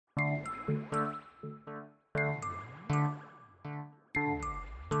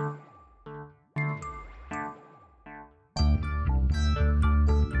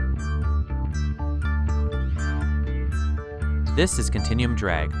This is Continuum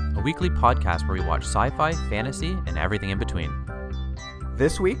Drag, a weekly podcast where we watch sci-fi, fantasy, and everything in between.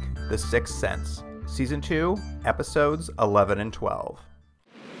 This week, The Sixth Sense, Season 2, Episodes 11 and 12.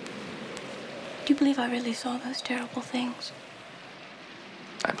 Do you believe I really saw those terrible things?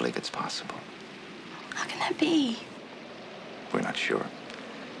 I believe it's possible. How can that be? We're not sure.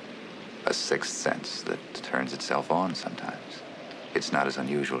 A sixth sense that turns itself on sometimes. It's not as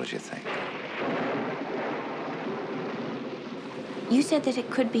unusual as you think. You said that it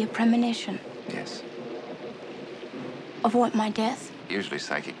could be a premonition. Yes. Of what, my death? Usually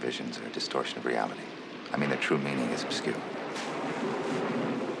psychic visions are a distortion of reality. I mean, their true meaning is obscure.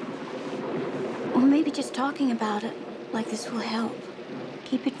 Or maybe just talking about it like this will help.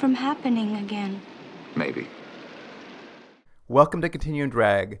 Keep it from happening again. Maybe. Welcome to Continuum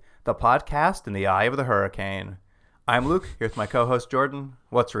Drag, the podcast in the eye of the hurricane. I'm Luke, here with my co-host Jordan.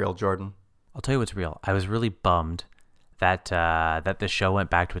 What's real, Jordan? I'll tell you what's real. I was really bummed that the show went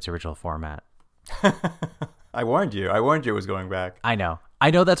back to its original format. I warned you. It was going back. I know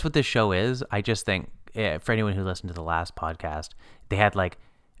that's what this show is. I just think for anyone who listened to the last podcast,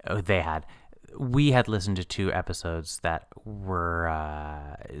 we had listened to 2 episodes that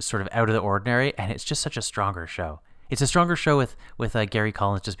were sort of out of the ordinary, and it's just such a stronger show. It's a stronger show with Gary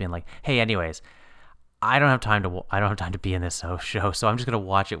Collins just being like, "Hey, anyways, I don't have time to be in this show, so I'm just gonna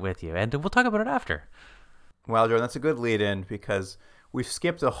watch it with you, and we'll talk about it after." Well, Jordan, that's a good lead-in because we've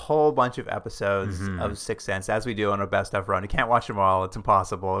skipped a whole bunch of episodes of Sixth Sense, as we do on a best of run. You can't watch them all. It's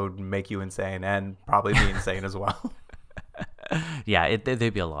impossible. It would make you insane and probably be insane as well. Yeah,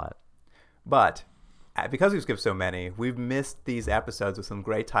 they'd be a lot. But because we've skipped so many, we've missed these episodes with some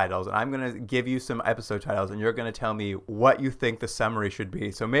great titles. And I'm going to give you some episode titles, and you're going to tell me what you think the summary should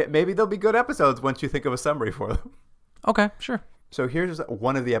be. So maybe they'll be good episodes once you think of a summary for them. Okay, sure. So here's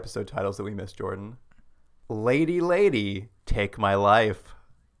one of the episode titles that we missed, Jordan. Lady, Take My Life.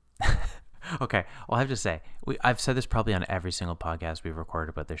 Okay, well, I have to say, I've said this probably on every single podcast we've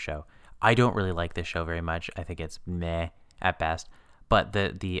recorded about this show. I don't really like this show very much. I think it's meh at best. But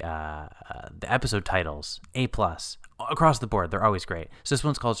the episode titles, A+, across the board, they're always great. So this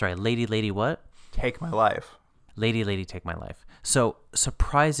one's called, Lady, what? Take My Life. Lady, Take My Life. So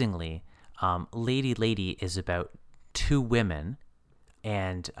surprisingly, Lady is about 2 women.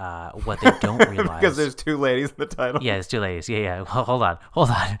 And what they don't realize... Because there's 2 ladies in the title. Yeah, there's 2 ladies. Yeah. Well, hold on.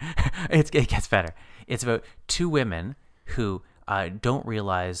 It gets better. It's about 2 women who don't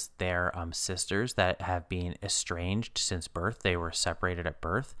realize they're sisters that have been estranged since birth. They were separated at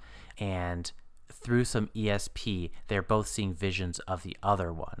birth. And through some ESP, they're both seeing visions of the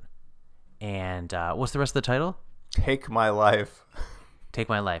other one. And what's the rest of the title? Take My Life. Take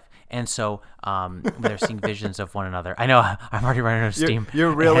My Life. And so when they're seeing visions of one another, I know I'm already running out of steam.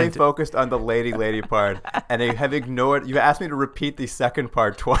 You're really focused on the lady part, and you have ignored, you asked me to repeat the second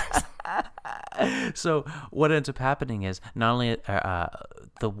part twice. So what ends up happening is not only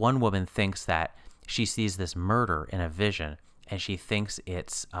the one woman thinks that she sees this murder in a vision, and she thinks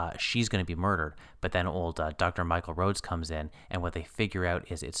it's she's going to be murdered, but then old Dr. Michael Rhodes comes in, and what they figure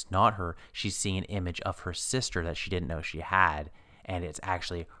out is it's not her. She's seeing an image of her sister that she didn't know she had, and it's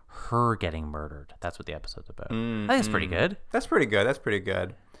actually her getting murdered. That's what the episode's about. I think it's pretty good. That's pretty good. I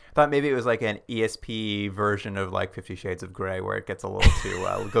thought maybe it was like an ESP version of like 50 Shades of Grey, where it gets a little too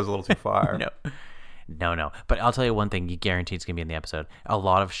goes a little too far. No. But I'll tell you one thing: you guaranteed it's gonna be in the episode. A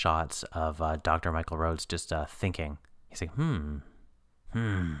lot of shots of Dr. Michael Rhodes just thinking. He's like, There's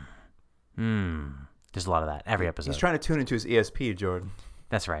a lot of that every episode. He's trying to tune into his ESP, Jordan.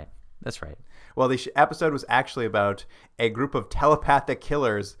 That's right. Well, the episode was actually about a group of telepathic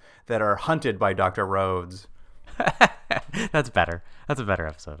killers that are hunted by Dr. Rhodes. That's better. That's a better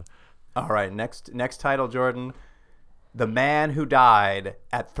episode. All right, next title, Jordan. The Man Who Died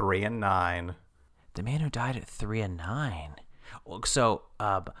at 3 and 9. The Man Who Died at 3 and 9. So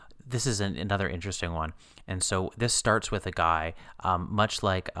this is another interesting one. And so this starts with a guy, much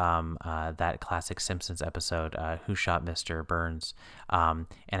like that classic Simpsons episode, Who Shot Mr. Burns? And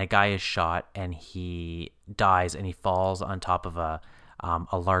a guy is shot and he dies and he falls on top of a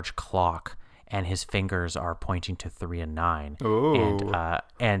large clock, and his fingers are pointing to 3 and 9. Ooh.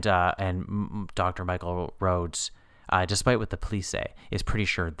 And Dr. Michael Rhodes, despite what the police say, is pretty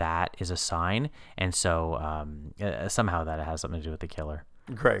sure that is a sign. And so somehow that has something to do with the killer.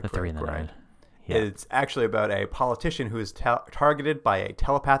 Great. The 3 and the 9. Yeah. It's actually about a politician who is targeted by a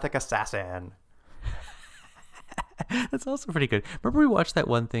telepathic assassin. That's also pretty good. Remember we watched that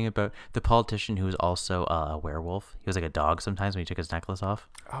one thing about the politician who was also a werewolf? He was like a dog sometimes when he took his necklace off.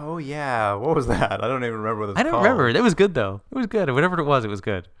 Oh, yeah. What was that? I don't even remember what it was I don't called. remember. It was good, though. It was good. Whatever it was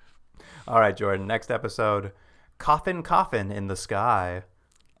good. All right, Jordan. Next episode, Coffin in the Sky.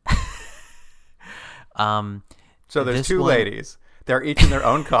 So there's two ladies. They're each in their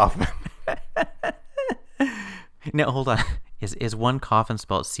own coffin. No, hold on. Is one coffin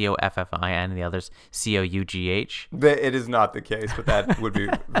spelled Coffin and the other's Cough? It is not the case, but that would be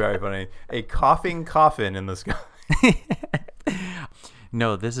very funny. A coughing coffin in the sky.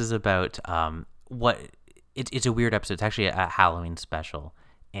 No, this is about it's a weird episode. It's actually a Halloween special,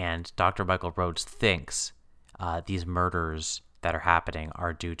 and Dr. Michael Rhodes thinks these murders that are happening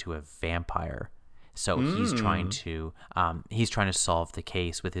are due to a vampire. So he's trying to solve the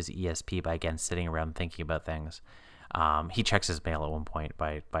case with his ESP by again sitting around thinking about things. He checks his mail at one point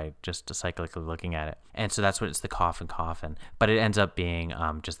by just cyclically looking at it, and so that's what it's the coffin, but it ends up being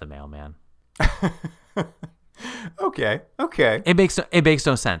just the mailman. Okay. It makes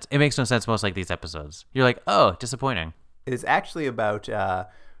no sense. It makes no sense. Most like these episodes, you're like, oh, disappointing. It is actually about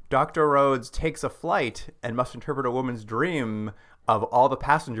Dr. Rhodes takes a flight and must interpret a woman's dream of all the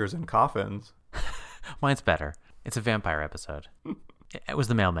passengers in coffins. Mine's better. It's a vampire episode. It was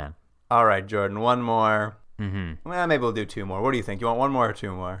the mailman. All right, Jordan, one more. Mm-hmm. Well, maybe we'll do two more. What do you think? You want one more or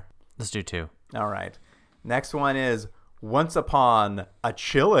two more? Let's do two. All right. Next one is Once Upon a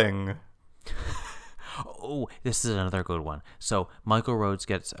Chilling. Oh, this is another good one. So Michael Rhodes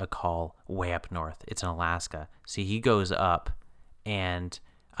gets a call way up north. It's in Alaska. So he goes up, and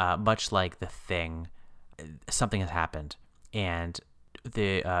much like The Thing, something has happened, and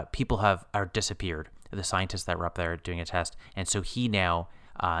the people are disappeared. The scientists that were up there doing a test, and so he now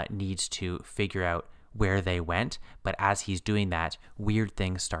needs to figure out where they went. But as he's doing that, weird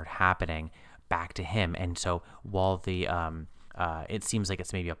things start happening back to him, and so while the it seems like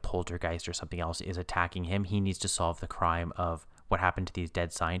it's maybe a poltergeist or something else is attacking him, he needs to solve the crime of what happened to these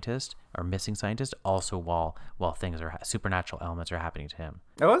dead scientists or missing scientists, also while things are supernatural elements are happening to him.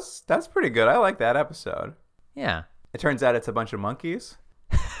 That's pretty good. I like that episode. Yeah. It turns out it's a bunch of monkeys.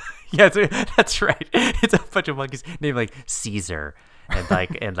 Yeah, that's right. It's a bunch of monkeys named like Caesar and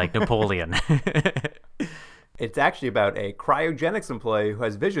like Napoleon. It's actually about a cryogenics employee who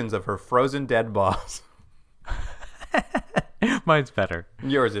has visions of her frozen dead boss. Mine's better.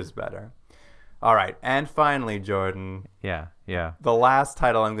 Yours is better. All right. And finally, Jordan. Yeah. The last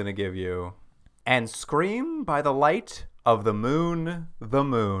title I'm going to give you. And Scream by the Light of the Moon, the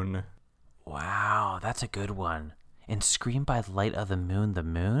Moon. Wow, that's a good one. And Scream by the Light of the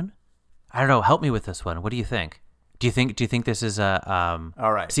Moon? I don't know. Help me with this one. What do you think? Do you think this is a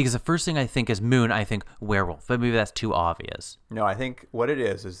All right. See, because the first thing I think is moon, I think werewolf, but maybe that's too obvious. No, I think what it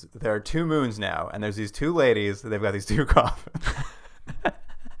is there are two moons now, and there's these two ladies. They've got these two coffins.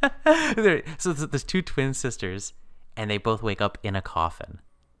 So there's two twin sisters, and they both wake up in a coffin,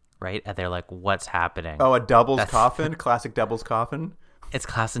 right? And they're like, "What's happening?" Oh, a doubles coffin, classic doubles coffin. It's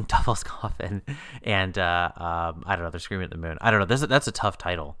class and doubles coffin, and I don't know. They're screaming at the moon. I don't know. That's a tough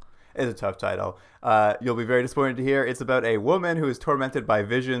title. It's a tough title. You'll be very disappointed to hear it's about a woman who is tormented by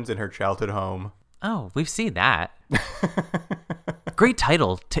visions in her childhood home. Oh, we've seen that. Great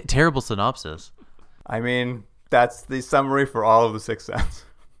title. Terrible synopsis. I mean, that's the summary for all of The Sixth Sense.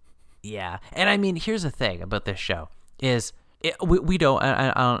 Yeah, and I mean, here's the thing about this show is we don't,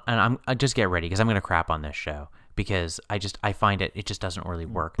 and I just get ready because I'm gonna crap on this show because I find it just doesn't really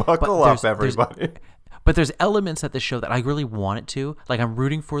work. Buckle up, everybody. But there's elements at the show that I really want it to. Like, I'm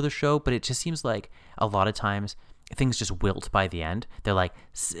rooting for the show, but it just seems like a lot of times things just wilt by the end. They're like,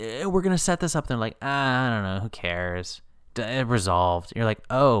 we're going to set this up. They're like, I don't know. Who cares? Resolved. You're like,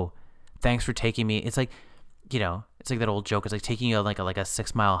 oh, thanks for taking me. It's like, it's like that old joke. It's like taking you like a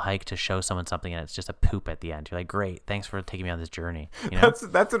 6-mile hike to show someone something, and it's just a poop at the end. You're like, great. Thanks for taking me on this journey.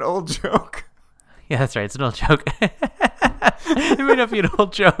 That's an old joke. Yeah, that's right. It's an old joke. It may not be an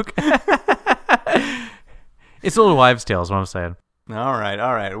old joke. It's a little wives' tale is what I'm saying. All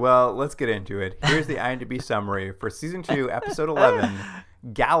right. Well, let's get into it. Here's the IMDb summary for Season 2, Episode 11,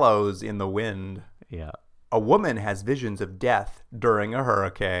 Gallows in the Wind. Yeah. A woman has visions of death during a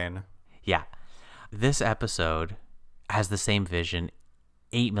hurricane. Yeah. This episode has the same vision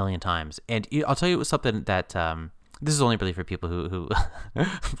 8 million times. And I'll tell you something that... this is only really for people who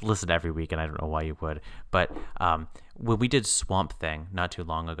listen every week, and I don't know why you would. But when we did Swamp Thing not too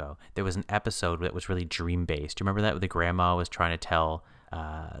long ago, there was an episode that was really dream-based. Do you remember that? Where the grandma was trying to tell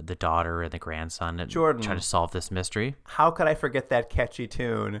the daughter and the grandson and Jordan, trying to solve this mystery? How could I forget that catchy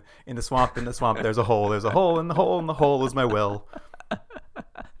tune? In the swamp, there's a hole in the hole, in the hole is my will.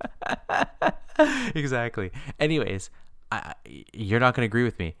 Exactly. Anyways, you're not going to agree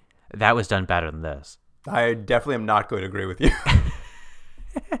with me. That was done better than this. I definitely am not going to agree with you.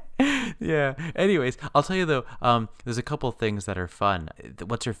 Yeah. Anyways, I'll tell you though, there's a couple things that are fun.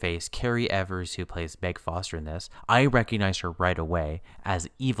 What's her face? Carrie Evers, who plays Meg Foster in this. I recognize her right away as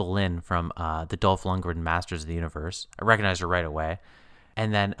Evelyn from the Dolph Lundgren Masters of the Universe. I recognize her right away.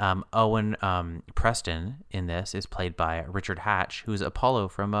 And then Owen Preston in this is played by Richard Hatch, who's Apollo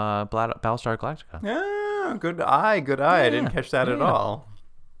from Battlestar Galactica. Yeah, good eye, good eye. Yeah, I didn't catch that at all.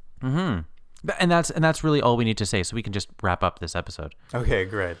 Mm-hmm. And that's really all we need to say, so we can just wrap up this episode. Okay,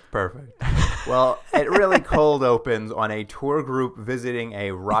 great. Perfect. Well, it really cold opens on a tour group visiting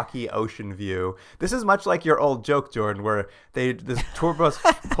a rocky ocean view. This is much like your old joke, Jordan, where this tour bus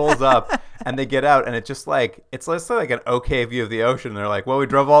pulls up and they get out and it's just like an okay view of the ocean. They're like, well, we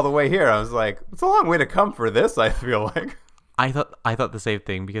drove all the way here. I was like, it's a long way to come for this, I feel like. I thought the same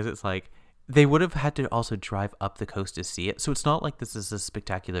thing, because it's like they would have had to also drive up the coast to see it. So it's not like this is a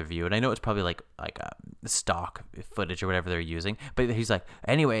spectacular view. And I know it's probably like stock footage or whatever they're using. But he's like,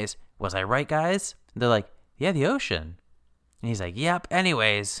 anyways, was I right, guys? And they're like, yeah, the ocean. And he's like, yep,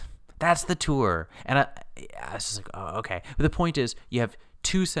 anyways, that's the tour. And I was just like, oh, okay. But the point is, you have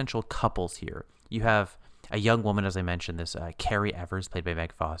two central couples here. You have a young woman, as I mentioned, this Carrie Evers, played by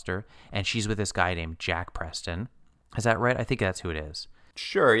Meg Foster. And she's with this guy named Jack Preston. Is that right? I think that's who it is.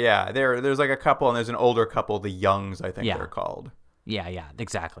 Sure, yeah. There's like a couple, and there's an older couple, the Youngs, I think they're called. Yeah,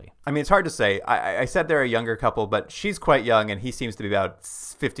 exactly. I mean, it's hard to say. I said they're a younger couple, but she's quite young, and he seems to be about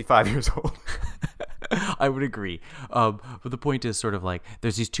 55 years old. I would agree. But the point is sort of like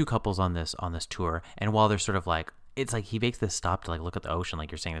there's these two couples on this tour, and while they're sort of like, it's like he makes this stop to like look at the ocean, like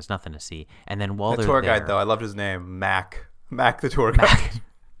you're saying, there's nothing to see. And then while the they're tour there, guide, though, I loved his name, Mac the tour guide.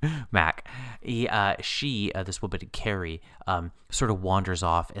 Mac. This woman, Carrie, sort of wanders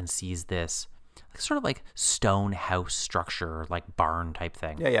off and sees this sort of like stone house structure, like barn type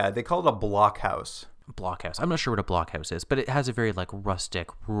thing. Yeah. They call it a blockhouse. Blockhouse. I'm not sure what a blockhouse is, but it has a very like rustic,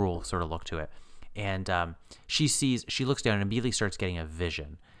 rural sort of look to it. And she looks down and immediately starts getting a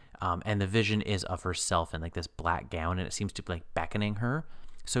vision. And the vision is of herself in like this black gown, and it seems to be like beckoning her.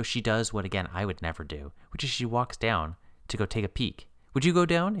 So she does what, again, I would never do, which is she walks down to go take a peek. Would you go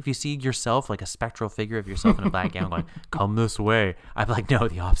down if you see yourself, like a spectral figure of yourself in a black gown going, come this way? I'm like, no,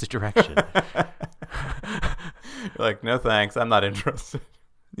 the opposite direction. You're like, no thanks, I'm not interested.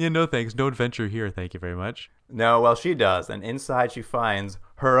 Yeah, no thanks. No adventure here. Thank you very much. No, well, she does. And inside she finds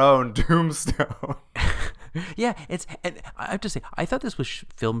her own tombstone. Yeah, and I have to say, I thought this was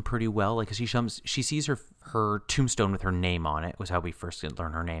filmed pretty well. Like, she sees her tombstone with her name on it, was how we first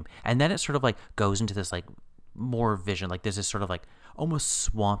learned her name. And then it sort of like goes into this like more vision. Like there's this sort of like almost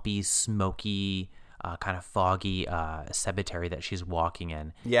swampy, smoky, kind of foggy cemetery that she's walking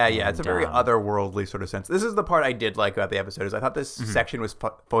in. Yeah, it's a very otherworldly sort of sense. This is the part I did like about the episode, is I thought this section was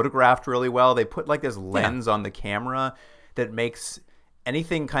photographed really well. They put like this lens on the camera that makes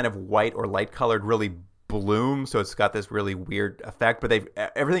anything kind of white or light colored really bloom, so it's got this really weird effect. But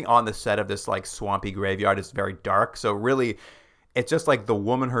everything on the set of this like swampy graveyard is very dark, so really it's just like the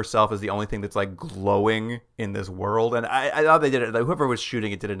woman herself is the only thing that's like glowing in this world. And I thought they did it, like, whoever was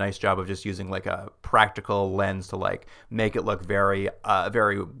shooting it did a nice job of just using like a practical lens to like make it look very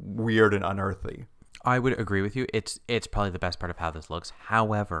very weird and unearthly. I would agree with you. It's probably the best part of how this looks.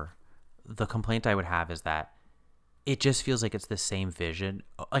 However, the complaint I would have is that it just feels like it's the same vision.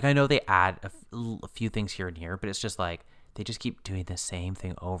 Like, I know they add a few things here and here, but it's just like they just keep doing the same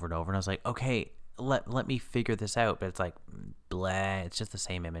thing over and over. And I was like, okay, let me figure this out. But it's like, blah, it's just the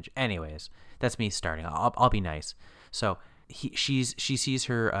same image. Anyways, that's me starting. I'll be nice. So she sees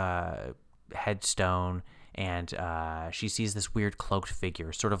her headstone, and she sees this weird cloaked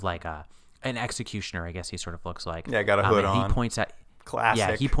figure, sort of like an executioner, I guess he sort of looks like. Yeah, got a hood on. He points at classic.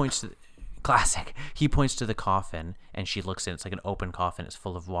 Yeah, he points to classic. He points to the coffin, and she looks in. It's like an open coffin. It's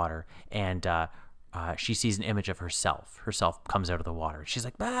full of water, and she sees an image of herself. Herself comes out of the water. She's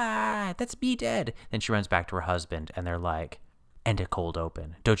like, "Ah, that's me dead." Then she runs back to her husband, and they're like, "And a cold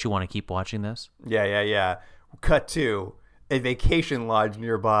open. Don't you want to keep watching this?" Yeah. Cut to a vacation lodge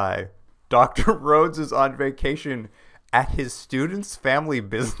nearby. Dr. Rhodes is on vacation at his student's family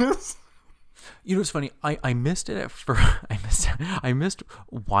business. You know what's funny? I missed it at first. I missed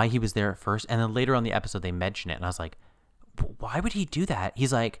why he was there at first, and then later on the episode they mention it, and I was like, why would he do that?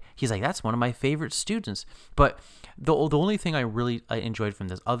 He's like that's one of my favorite students. But the only thing I really enjoyed from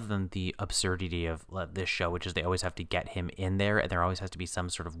this, other than the absurdity of this show, which is they always have to get him in there, and there always has to be some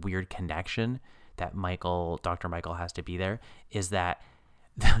sort of weird connection that Dr. Michael has to be there, is that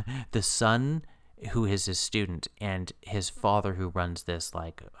the son who is his student, and his father, who runs this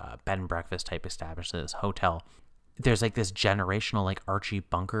like bed and breakfast type establishment, this hotel. There's like this generational like Archie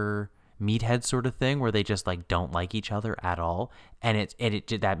Bunker meathead sort of thing where they just like don't like each other at all, and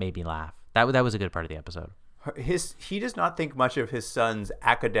that made me laugh. That was a good part of the episode. He does not think much of his son's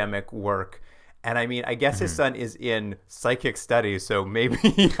academic work, and I mean, I guess his son is in psychic studies, so maybe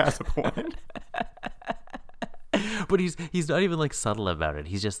he has a point. But he's not even like subtle about it.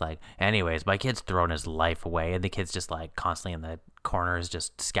 He's just like, anyways, my kid's throwing his life away, and the kid's just like constantly in the corners,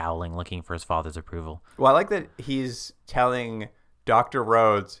 just scowling, looking for his father's approval. Well, I like that he's telling Dr.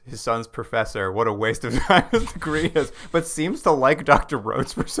 Rhodes, his son's professor, what a waste of time his degree is, but seems to like Dr.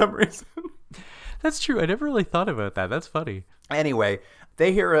 Rhodes for some reason. That's true. I never really thought about that. That's funny. Anyway,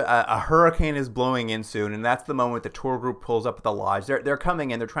 they hear a hurricane is blowing in soon, and that's the moment the tour group pulls up at the lodge. They're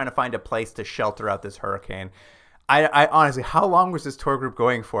coming in. They're trying to find a place to shelter out this hurricane. I honestly, how long was this tour group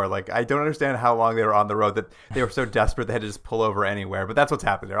going for? Like, I don't understand how long they were on the road, that they were so desperate they had to just pull over anywhere. But that's what's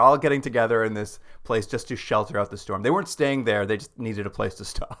happening. They're all getting together in this place just to shelter out the storm. They weren't staying there. They just needed a place to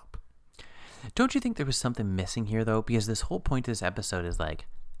stop. Don't you think there was something missing here, though? Because this whole point of this episode is like,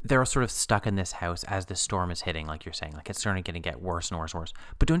 they're sort of stuck in this house as the storm is hitting, like you're saying. Like, it's starting to get worse and worse and worse.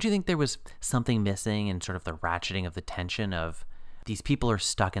 But don't you think there was something missing in sort of the ratcheting of the tension of these people are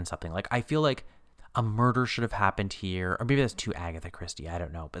stuck in something? Like, I feel like a murder should have happened here, or maybe that's too Agatha Christie, I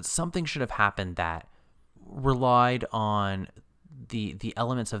don't know. But something should have happened that relied on the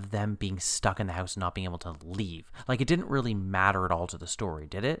elements of them being stuck in the house and not being able to leave. Like, it didn't really matter at all to the story,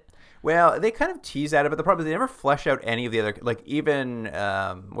 did it? Well, they kind of tease at it, but the problem is they never flesh out any of the other, like, even,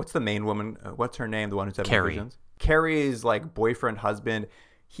 what's the main woman? What's her name? The one who's having Carrie. visions? Carrie's, like, boyfriend, husband,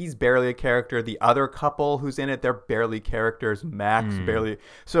 he's barely a character. The other couple who's in it, they're barely characters. Max, barely.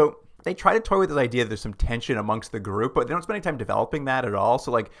 So they try to toy with this idea that there's some tension amongst the group, but they don't spend any time developing that at all.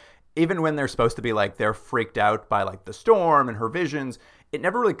 So, like, even when they're supposed to be, like, they're freaked out by, like, the storm and her visions, it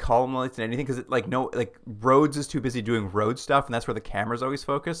never really culminates in anything because, Rhodes is too busy doing Rhodes stuff, and that's where the camera's always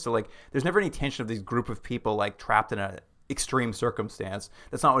focused. So, like, there's never any tension of these group of people, like, trapped in a extreme circumstance.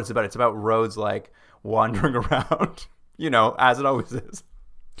 That's not what it's about. It's about Rhodes, like, wandering around, as it always is.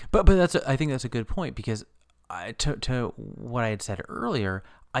 But I think that's a good point, because to what I had said earlier,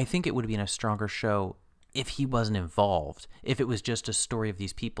 I think it would have been a stronger show if he wasn't involved, if it was just a story of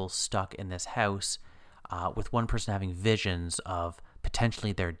these people stuck in this house with one person having visions of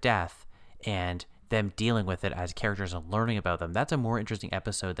potentially their death and them dealing with it as characters and learning about them. That's a more interesting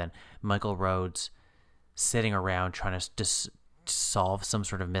episode than Michael Rhodes sitting around trying to solve some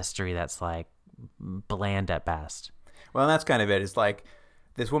sort of mystery that's like bland at best. Well, and that's kind of it. It's like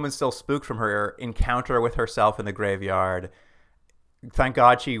this woman's still spooked from her encounter with herself in the graveyard. Thank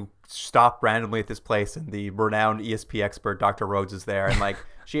God she stopped randomly at this place, and the renowned ESP expert Dr. Rhodes is there, and like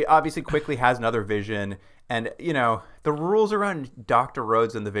she obviously quickly has another vision. And the rules around Dr.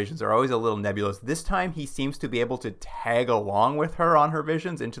 Rhodes and the visions are always a little nebulous. This time he seems to be able to tag along with her on her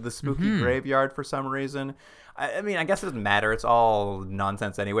visions into the spooky graveyard for some reason. I mean, I guess it doesn't matter. It's all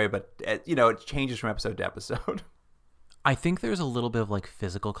nonsense anyway, but it changes from episode to episode. I think there's a little bit of like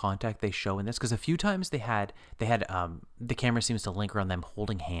physical contact they show in this, because a few times they had the camera seems to linger on them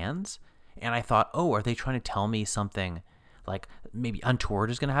holding hands, and I thought, oh, are they trying to tell me something like maybe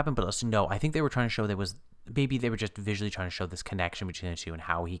untoward is going to happen? But listen, no, I think they were trying to show maybe they were just visually trying to show this connection between the two and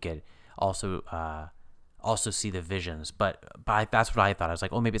how he could also see the visions. But that's what I thought. I was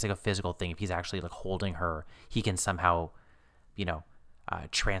like, oh, maybe it's like a physical thing. If he's actually like holding her, he can somehow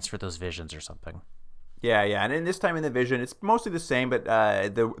transfer those visions or something. Yeah, and in this time in the vision, it's mostly the same, but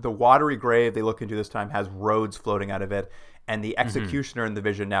the watery grave they look into this time has Rhodes floating out of it, and the executioner in the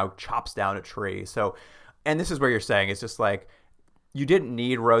vision now chops down a tree. So, and this is where you're saying it's just like you didn't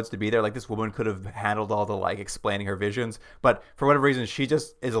need Rhodes to be there. Like, this woman could have handled all the like explaining her visions, but for whatever reason, she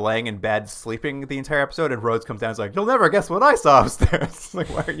just is laying in bed sleeping the entire episode, and Rhodes comes down and is like, "You'll never guess what I saw upstairs." It's like,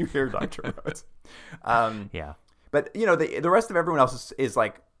 why are you here, Dr. Rhodes? Yeah. But the rest of everyone else is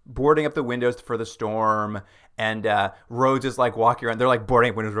like boarding up the windows for the storm, and Rhodes is like walking around. They're like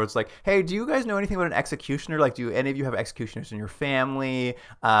boarding up windows. Rhodes is like, "Hey, do you guys know anything about an executioner? Like, do any of you have executioners in your family?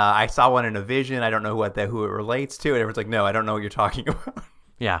 I saw one in a vision. I don't know who it relates to." And everyone's like, "No, I don't know what you're talking about."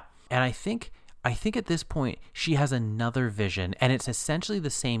 Yeah, and I think at this point she has another vision, and it's essentially the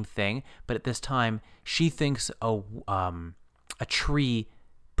same thing, but at this time she thinks a tree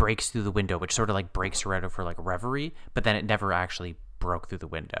breaks through the window, which sort of like breaks her out of her like reverie, but then it never actually broke through the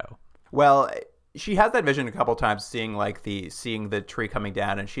window. Well, she has that vision a couple times, seeing the tree coming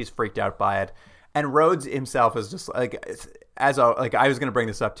down, and she's freaked out by it. And Rhodes himself is just like, like I was gonna bring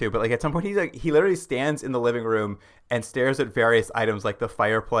this up too, but like at some point he literally stands in the living room and stares at various items like the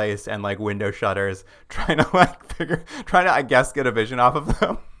fireplace and like window shutters, trying to I guess get a vision off of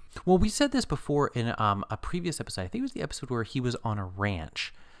them. Well, we said this before in a previous episode. I think it was the episode where he was on a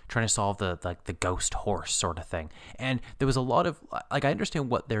ranch trying to solve the ghost horse sort of thing. And there was a lot of like, I understand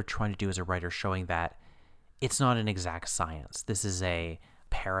what they're trying to do as a writer, showing that it's not an exact science. This is a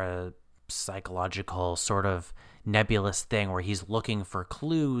parapsychological sort of nebulous thing where he's looking for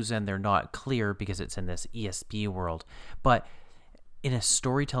clues and they're not clear because it's in this ESP world. But in a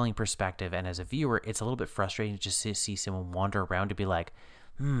storytelling perspective and as a viewer, it's a little bit frustrating to just see someone wander around to be like,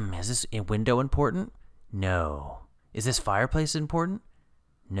 is this window important? No. Is this fireplace important?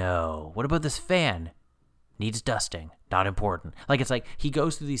 No. What about this fan? Needs dusting. Not important. Like, it's like he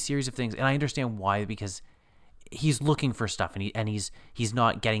goes through these series of things, and I understand why, because he's looking for stuff and he's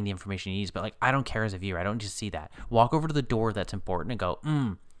not getting the information he needs. But like, I don't care as a viewer. I don't just see that. Walk over to the door that's important and go,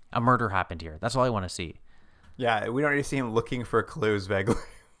 a murder happened here. That's all I want to see. Yeah, we don't need to see him looking for clues vaguely.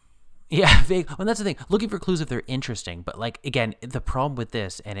 Yeah, vague. Well, that's the thing. Looking for clues if they're interesting. But like, again, the problem with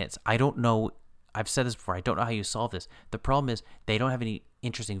this, and I don't know, I've said this before, I don't know how you solve this. The problem is they don't have any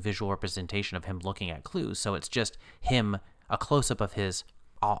interesting visual representation of him looking at clues. So it's just him, a close-up of his,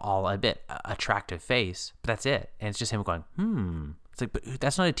 I'll admit, attractive face, but that's it. And it's just him going, It's like, but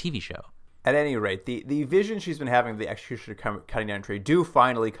that's not a TV show. At any rate, the vision she's been having of the executioner cutting down a tree do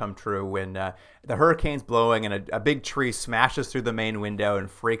finally come true when the hurricane's blowing and a big tree smashes through the main window and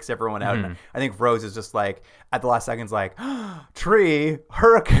freaks everyone out. And I think Rose is just like, at the last seconds, like, tree,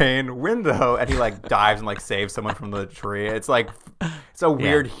 hurricane, window. And he like dives and like saves someone from the tree. It's like, it's a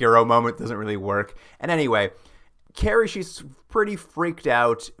weird hero moment. Doesn't really work. And anyway, Carrie, she's pretty freaked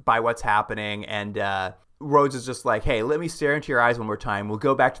out by what's happening. And Rhodes is just like, hey, let me stare into your eyes one more time. We'll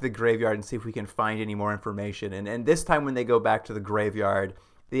go back to the graveyard and see if we can find any more information. And this time when they go back to the graveyard,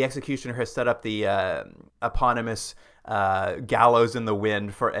 the executioner has set up the eponymous gallows in the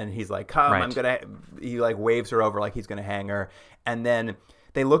wind and he's like, come, right. He like waves her over like he's going to hang her. And then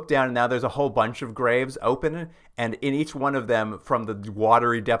they look down and now there's a whole bunch of graves open. And in each one of them, from the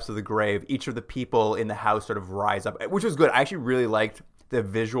watery depths of the grave, each of the people in the house sort of rise up, which was good. I actually really liked the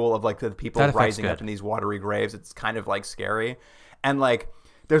visual of like the people rising up in these watery graves. It's kind of like scary. And like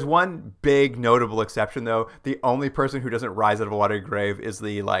there's one big notable exception though. The only person who doesn't rise out of a watery grave is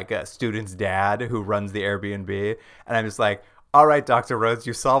the like student's dad who runs the Airbnb. And I'm just like, all right, Dr. Rhodes,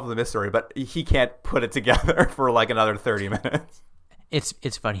 you solved the mystery, but he can't put it together for like another 30 minutes.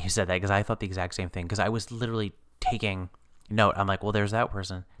 It's funny you said that because I thought the exact same thing because I was literally taking note. I'm like, well, there's that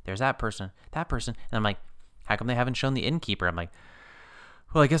person, that person. And I'm like, how come they haven't shown the innkeeper? I'm like,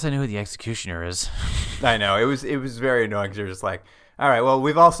 well, I guess I know who the executioner is. I know. It was very annoying because you're just like, all right, well,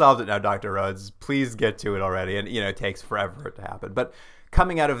 we've all solved it now, Dr. Rhodes. Please get to it already. And, it takes forever for it to happen. But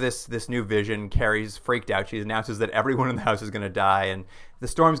coming out of this new vision, Carrie's freaked out. She announces that everyone in the house is going to die. And the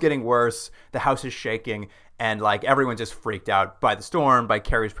storm's getting worse. The house is shaking. And, like, everyone's just freaked out by the storm, by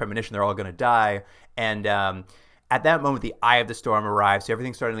Carrie's premonition. They're all going to die. And at that moment, the eye of the storm arrives. So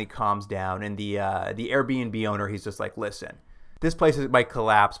everything suddenly calms down. And the Airbnb owner, he's just like, listen, this place might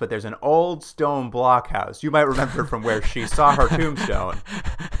collapse, but there's an old stone blockhouse. You might remember it from where she saw her tombstone.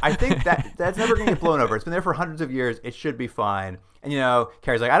 I think that's never going to get blown over. It's been there for hundreds of years. It should be fine. And,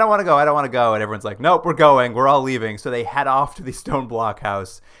 Carrie's like, I don't want to go. And everyone's like, nope, we're going. We're all leaving. So they head off to the stone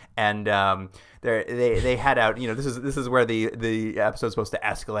blockhouse. And they head out. This is where the episode's supposed to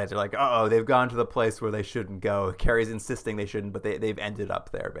escalate. They're like, uh-oh, they've gone to the place where they shouldn't go. Carrie's insisting they shouldn't, but they've ended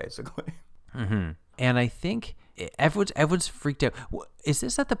up there, basically. Mm-hmm. And I think everyone's freaked out. Is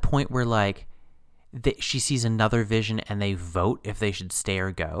this at the point where like she sees another vision and they vote if they should stay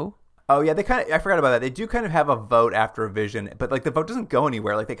or go? Oh yeah, I forgot about that. They do kind of have a vote after a vision, but like the vote doesn't go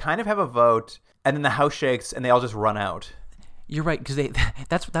anywhere. Like they kind of have a vote and then the house shakes and they all just run out. You're right, because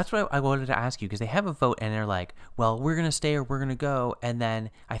that's what I wanted to ask you, because they have a vote and they're like, well, we're gonna stay or we're gonna go, and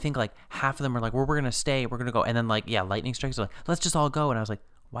then I think like half of them are like, well, we're gonna stay, we're gonna go, and then like lightning strikes, like let's just all go, and I was like,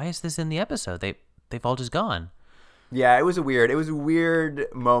 why is this in the episode? They've all just gone. Yeah, it was a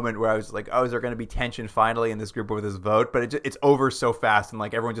weird moment where I was like, oh, is there going to be tension finally in this group over this vote? But it's over so fast and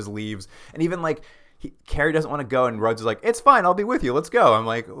like everyone just leaves. And even like Carrie doesn't want to go and Rhodes is like, it's fine, I'll be with you. Let's go. I'm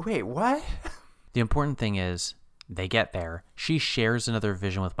like, wait, what? The important thing is they get there. She shares another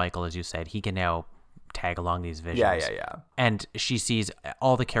vision with Michael, as you said. He can now tag along these visions. Yeah. And she sees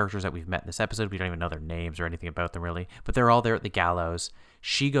all the characters that we've met in this episode. We don't even know their names or anything about them really, but they're all there at the gallows.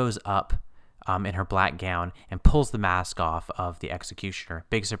 She goes up in her black gown and pulls the mask off of the executioner.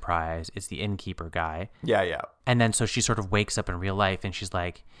 Big surprise. It's the innkeeper guy. Yeah. And then so she sort of wakes up in real life and she's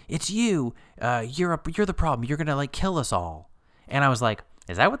like, it's you. You're the problem. You're going to like kill us all. And I was like,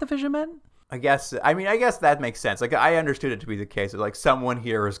 is that what the vision meant? I guess that makes sense. Like, I understood it to be the case of like someone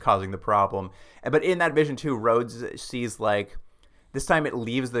here is causing the problem. But in that vision too, Rhodes sees like, this time it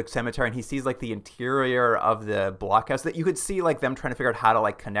leaves the cemetery and he sees like the interior of the blockhouse, that you could see like them trying to figure out how to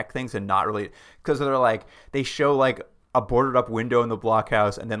like connect things and not really, because they're like, they show like a boarded up window in the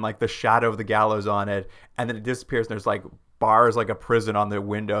blockhouse and then like the shadow of the gallows on it, and then it disappears and there's like bars like a prison on the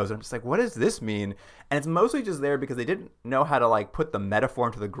windows. And I'm just like, what does this mean? And it's mostly just there because they didn't know how to like put the metaphor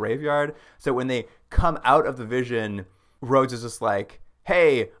into the graveyard. So when they come out of the vision, Rhodes is just like,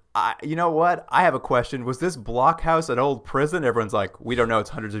 hey, you know what? I have a question. Was this blockhouse an old prison? Everyone's like, we don't know. It's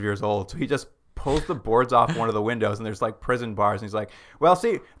hundreds of years old. So he just pulls the boards off one of the windows and there's like prison bars. And he's like, well,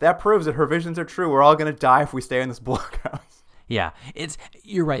 see, that proves that her visions are true. We're all going to die if we stay in this blockhouse. Yeah,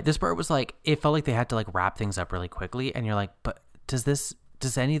 you're right. This part was like, it felt like they had to like wrap things up really quickly. And you're like, but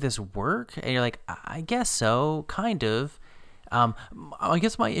does any of this work? And you're like, I guess so, kind of. I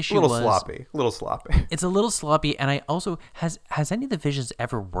guess my issue was a little sloppy. It's a little sloppy, and I also has any of the visions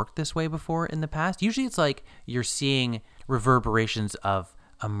ever worked this way before in the past? Usually, it's like you're seeing reverberations of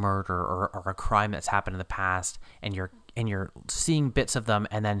a murder or a crime that's happened in the past, and you're seeing bits of them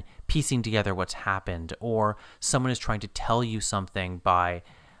and then piecing together what's happened, or someone is trying to tell you something by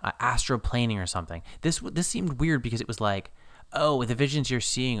astroplaning or something. This seemed weird because it was like, oh, the visions you're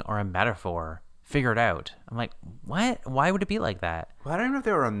seeing are a metaphor. Figure it out. I'm like, what? Why would it be like that? Well, I don't know if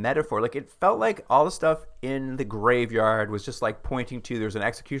they were a metaphor. Like, it felt like all the stuff in the graveyard was just like pointing to there's an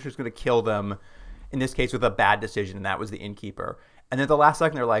executioner's going to kill them, in this case with a bad decision, and that was the innkeeper. And then at the last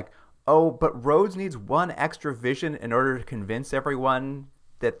second, they're like, oh, but Rhodes needs one extra vision in order to convince everyone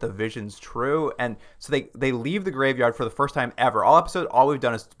that the vision's true. And so they leave the graveyard for the first time ever. All episode, all we've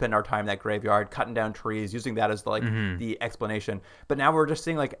done is spend our time in that graveyard, cutting down trees, using that as like the explanation. But now we're just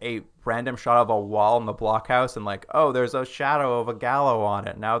seeing like a random shot of a wall in the blockhouse and like, oh, there's a shadow of a gallows on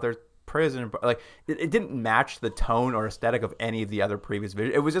it. Now there's prison. Like, it didn't match the tone or aesthetic of any of the other previous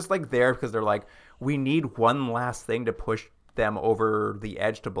visions. It was just like there because they're like, we need one last thing to push them over the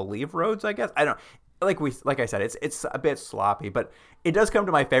edge to believe Rhodes, I guess. I don't. Like I said, it's a bit sloppy, but it does come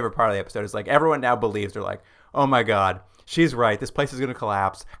to my favorite part of the episode. It's like everyone now believes, they're like, oh my God, she's right. This place is going to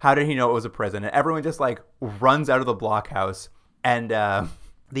collapse. How did he know it was a prison? And everyone just like runs out of the blockhouse. And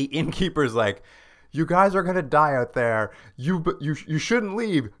the innkeeper's like, you guys are going to die out there. You shouldn't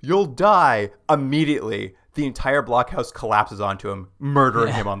leave. You'll die. Immediately, the entire blockhouse collapses onto him,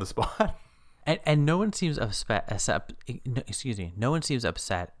 murdering him on the spot. And no one seems upset. No one seems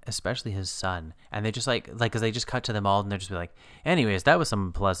upset, especially his son. And they just because they just cut to them all, and they're just like, anyways, that was some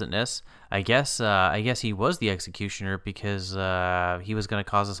unpleasantness. I guess he was the executioner because he was going to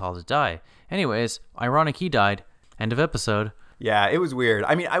cause us all to die. Anyways, ironic he died. End of episode. Yeah, it was weird.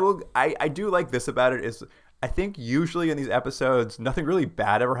 I mean, I do like this about it is, I think usually in these episodes, nothing really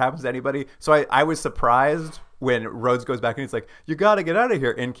bad ever happens to anybody. So I was surprised when Rhodes goes back and he's like, you got to get out of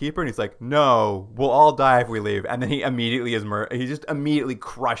here, innkeeper. And he's like, no, we'll all die if we leave. And then he immediately he just immediately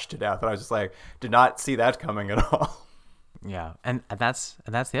crushed to death. And I was just like, did not see that coming at all. Yeah. And that's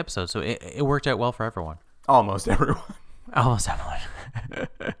the episode. So it worked out well for everyone. Almost everyone. Almost everyone.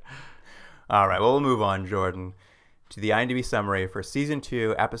 All right. Well, we'll move on, Jordan, to the IMDb summary for season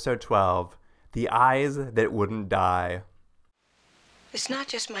 2, episode 12, The Eyes That Wouldn't Die. It's not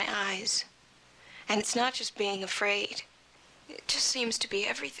just my eyes. And it's not just being afraid. It just seems to be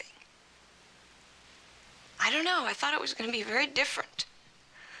everything. I don't know. I thought it was going to be very different.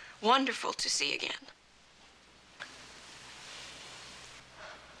 Wonderful to see again.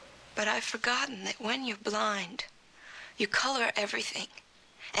 But I've forgotten that when you're blind, you color everything.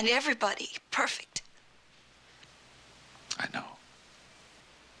 And everybody perfect. I know.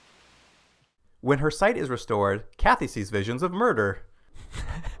 When her sight is restored, Kathy sees visions of murder.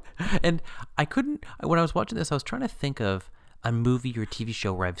 And when I was watching this, I was trying to think of a movie or TV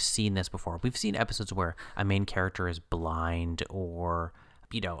show where I've seen this before. We've seen episodes where a main character is blind, or,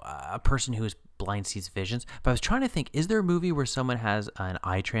 a person who is blind sees visions. But I was trying to think, is there a movie where someone has an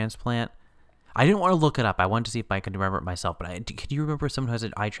eye transplant? I didn't want to look it up. I wanted to see if I could remember it myself. But could you remember someone who has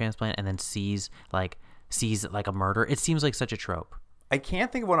an eye transplant and then sees a murder? It seems like such a trope. I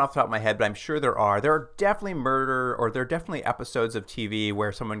can't think of one off the top of my head, but I'm sure there are. There are definitely murder, or there are definitely episodes of TV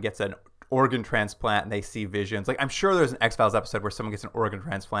where someone gets an organ transplant and they see visions. Like, I'm sure there's an X-Files episode where someone gets an organ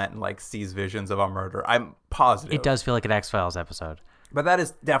transplant and like sees visions of a murder. I'm positive. It does feel like an X-Files episode. But that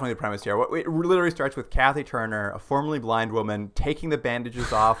is definitely the premise here. It literally starts with Kathy Turner, a formerly blind woman, taking the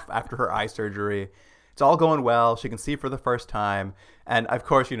bandages off after her eye surgery. It's all going well. She can see for the first time. And of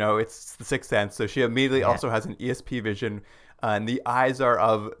course, it's the Sixth Sense. So she immediately also has an ESP vision. And the eyes are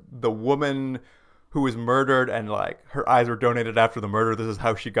of the woman who was murdered, and like her eyes were donated after the murder. This is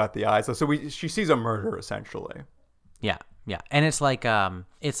how she got the eyes. So she sees a murder essentially. Yeah, yeah, and it's like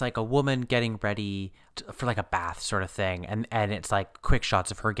a woman getting ready for like a bath sort of thing, and it's like quick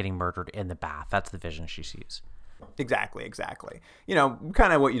shots of her getting murdered in the bath. That's the vision she sees. Exactly. You know,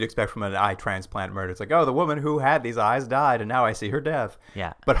 kind of what you'd expect from an eye transplant murder. It's like, oh, the woman who had these eyes died, and now I see her death.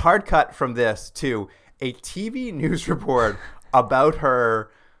 Yeah. But hard cut from this to a TV news report about her,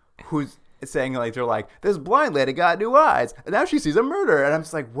 who's saying like they're like, this blind lady got new eyes, and now she sees a murder, and I'm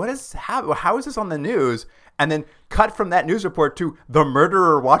just like, how is this on the news? And then cut from that news report to the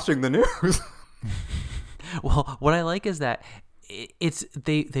murderer watching the news. Well, what I like is that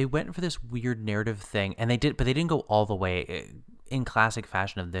they went for this weird narrative thing, and they didn't go all the way in classic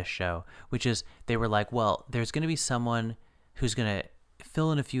fashion of this show, which is they were like, well, there's going to be someone who's going to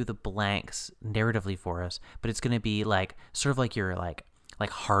fill in a few of the blanks narratively for us, but it's going to be like sort of like your like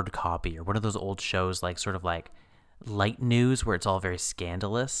Hard Copy or one of those old shows, like sort of like light news where it's all very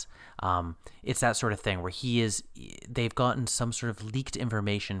scandalous. It's that sort of thing where they've gotten some sort of leaked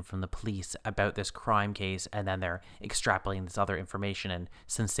information from the police about this crime case, and then they're extrapolating this other information and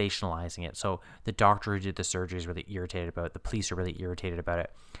sensationalizing it. So the doctor who did the surgery is really irritated about it. The police are really irritated about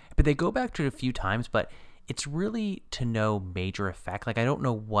it. But they go back to it a few times, but it's really to no major effect. Like, I don't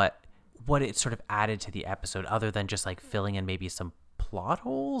know what it sort of added to the episode other than just like filling in maybe some plot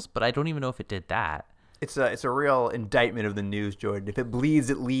holes, but I don't even know if it did that. It's a real indictment of the news, Jordan. If it bleeds,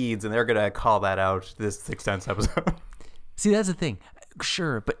 it leads, and they're gonna call that out this Sixth Sense episode. See, that's the thing.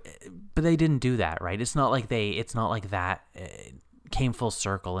 Sure, but they didn't do that, right? It's not like that came full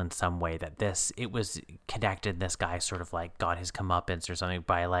circle in some way, that it was connected. This guy sort of like got his comeuppance or something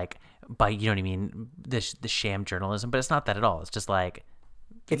by you know what I mean, the sham journalism. But it's not that at all. It's just like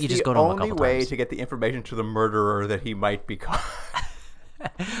it's you just the go to him a only couple way times to get the information to the murderer that he might be caught.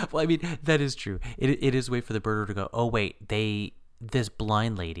 Well, I mean, that is true. It is a way for the murderer to go, oh wait, this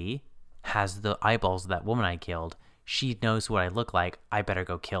blind lady has the eyeballs of that woman I killed. She knows what I look like. I better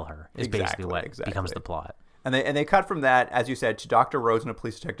go kill her. Is basically what becomes the plot. And they cut from that, as you said, to Dr. Rosen, a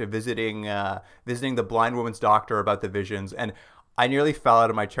police detective, visiting the blind woman's doctor about the visions. And I nearly fell out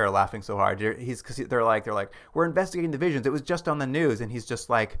of my chair laughing so hard. They're like, we're investigating the visions. It was just on the news. And he's just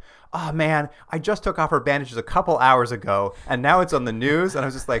like, oh man, I just took off her bandages a couple hours ago, and now it's on the news. And I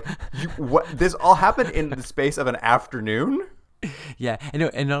was just like, what? This all happened in the space of an afternoon? Yeah,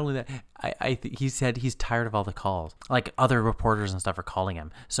 and not only that, I think he said he's tired of all the calls. Like, other reporters and stuff are calling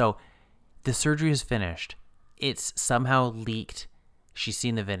him. So the surgery is finished. It's somehow leaked. She's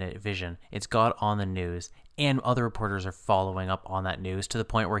seen the vision. It's got on the news, and other reporters are following up on that news to the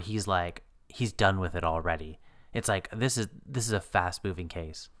point where he's done with it already. It's like, this is a fast moving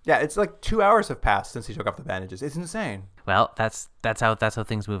case. Yeah, it's like 2 hours have passed since he took off the bandages. It's insane. Well, that's how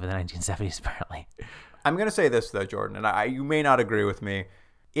things move in the 1970s, apparently. I'm gonna say this though, Jordan, and you may not agree with me.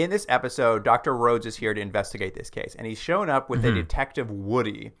 In this episode, Dr. Rhodes is here to investigate this case, and he's shown up with a detective,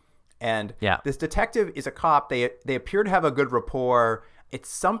 Woody. And this detective is a cop. They appear to have a good rapport. It's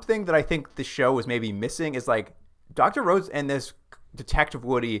something that I think the show was maybe missing, is like Dr. Rhodes and this detective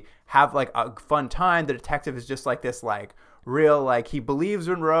Woody have like a fun time. The detective is just like this, like real, like he believes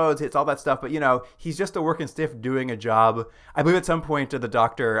in Rhodes. It's all that stuff. But, you know, he's just a working stiff doing a job. I believe at some point the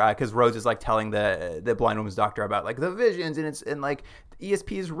doctor, because Rhodes is like telling the blind woman's doctor about like the visions, and like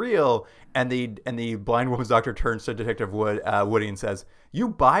ESP is real. And the blind woman's doctor turns to Detective Woody and says, "You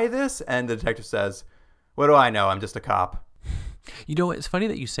buy this?" And the detective says, "What do I know? I'm just a cop." You know, it's funny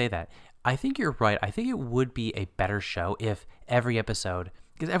that you say that. I think you're right. I think it would be a better show if every episode,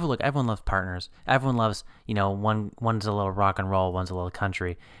 because everyone loves partners. Everyone loves, you know, one's a little rock and roll, one's a little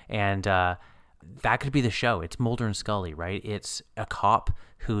country, and that could be the show. It's Mulder and Scully, right? It's a cop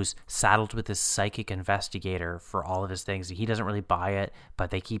who's saddled with this psychic investigator for all of his things. He doesn't really buy it, but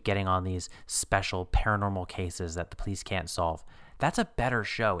they keep getting on these special paranormal cases that the police can't solve. That's a better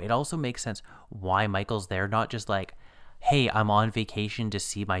show. It also makes sense why Michael's there, not just like, hey, I'm on vacation to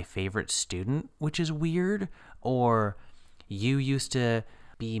see my favorite student, which is weird, or you used to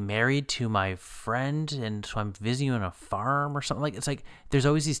be married to my friend and so I'm visiting you on a farm or something. Like, it's like there's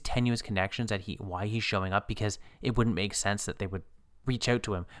always these tenuous connections that why he's showing up, because it wouldn't make sense that they would reach out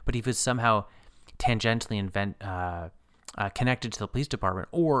to him. But if it's somehow tangentially connected to the police department,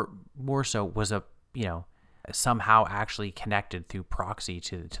 or more so was somehow actually connected through proxy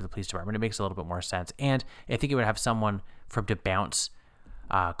to the police department, it makes a little bit more sense. And I think it would have someone to bounce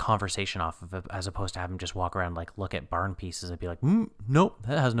conversation off of, as opposed to have him just walk around, like look at barn pieces and be like, nope,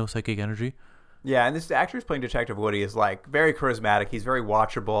 that has no psychic energy. Yeah, and this actor who's playing Detective Woody is like very charismatic. He's very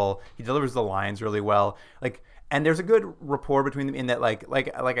watchable. He delivers the lines really well. Like, and there's a good rapport between them in that, like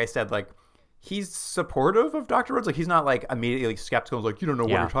I said, like he's supportive of Dr. Rhodes. Like, he's not like immediately skeptical, like, you don't know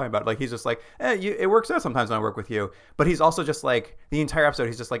what you're talking about. Like, he's just like, it works out sometimes when I work with you. But he's also just like, the entire episode,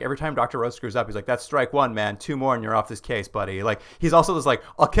 he's just like, every time Dr. Rhodes screws up, he's like, that's strike one, man. 2 more and you're off this case, buddy. Like, he's also just like,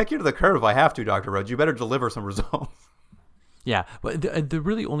 I'll kick you to the curb if I have to, Dr. Rhodes. You better deliver some results. Yeah, but the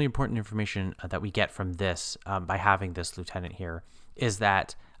really only important information that we get from this by having this lieutenant here is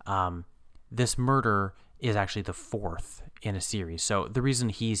that this murder is actually the 4th in a series. So the reason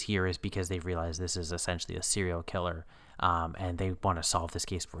he's here is because they've realized this is essentially a serial killer, and they want to solve this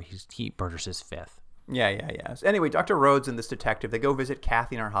case before he murders his 5th. Yeah. So anyway, Dr. Rhodes and this detective, they go visit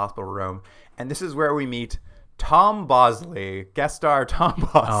Kathy in our hospital room, and this is where we meet Tom Bosley, guest star Tom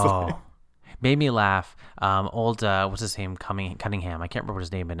Bosley. Oh, made me laugh. Old, what's his name? Cunningham. I can't remember what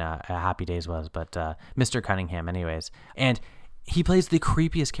his name in Happy Days was, but Mr. Cunningham anyways. And he plays the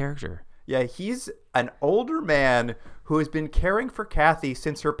creepiest character. Yeah, he's an older man who has been caring for Kathy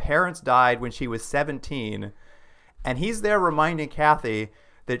since her parents died when she was 17. And he's there reminding Kathy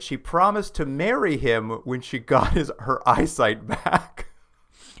that she promised to marry him when she got her eyesight back.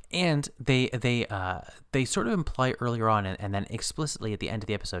 And they sort of imply earlier on and then explicitly at the end of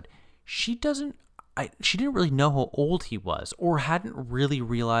the episode, she didn't really know how old he was or hadn't really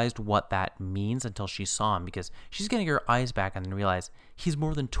realized what that means until she saw him, because she's getting her eyes back and then realize he's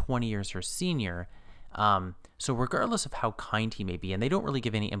more than 20 years her senior. So regardless of how kind he may be, and they don't really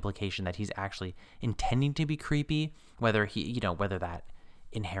give any implication that he's actually intending to be creepy, whether that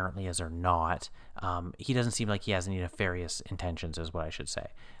inherently is or not, he doesn't seem like he has any nefarious intentions, is what I should say.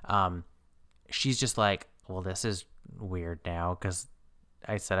 She's just like, well, this is weird now because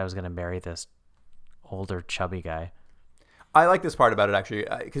I said I was going to marry this older chubby guy. I like this part about it, actually,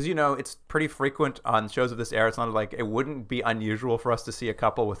 because, it's pretty frequent on shows of this era. It's not like it wouldn't be unusual for us to see a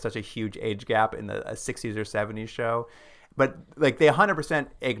couple with such a huge age gap in a 60s or 70s show. But like they 100%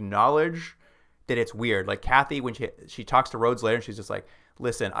 acknowledge that it's weird. Like Kathy, when she talks to Rhodes later, and she's just like,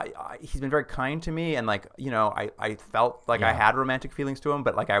 listen, he's been very kind to me, and like, I felt like I had romantic feelings to him,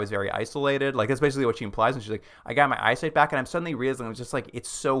 but like I was very isolated. Like that's basically what she implies. And she's like, I got my eyesight back, and I'm suddenly realizing it was just like, it's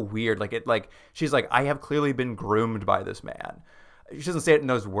so weird. She's like, I have clearly been groomed by this man. She doesn't say it in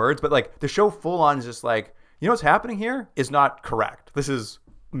those words, but like the show full on is just like, what's happening here is not correct. This is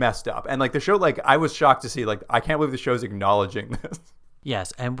messed up. And like the show, like I was shocked to see, like, I can't believe the show's acknowledging this.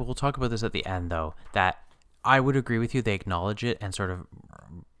 Yes, and we'll talk about this at the end though, that I would agree with you. They acknowledge it and sort of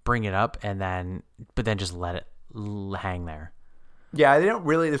bring it up, but then just let it hang there. Yeah, they don't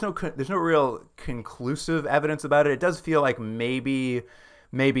really. There's no real conclusive evidence about it. It does feel like maybe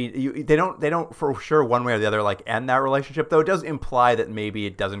they don't for sure one way or the other like end that relationship. Though it does imply that maybe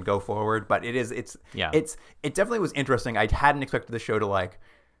it doesn't go forward. But it definitely was interesting. I hadn't expected the show to like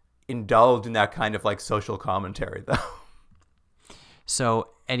indulge in that kind of like social commentary though. So,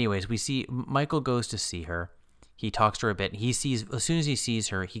 anyways, we see Michael goes to see her. He talks to her a bit. He sees, as soon as he sees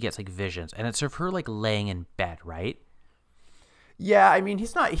her, he gets like visions, and it's of her like laying in bed, right? Yeah, I mean,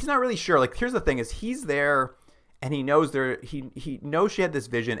 he's not really sure. Like, here's the thing: is he's there, and he knows he knows she had this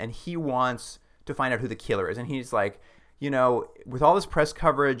vision, and he wants to find out who the killer is, and he's like, with all this press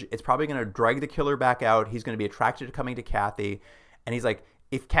coverage, it's probably going to drag the killer back out. He's going to be attracted to coming to Kathy, and he's like,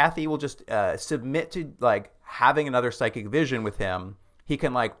 if Kathy will just submit to like having another psychic vision with him, he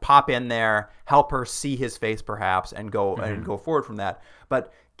can like pop in there, help her see his face perhaps, and go forward from that.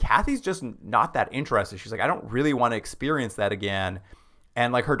 But Kathy's just not that interested. She's like, I don't really want to experience that again.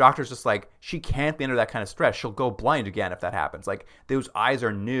 And like her doctor's just like, she can't be under that kind of stress. She'll go blind again if that happens. Like those eyes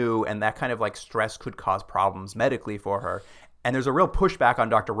are new, and that kind of like stress could cause problems medically for her. And there's a real pushback on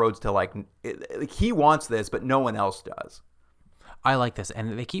Dr. Rhodes to like he wants this, but no one else does. I like this,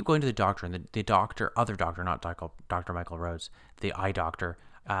 and they keep going to the doctor, and the other doctor, not Dr. Michael Rhodes, the eye doctor.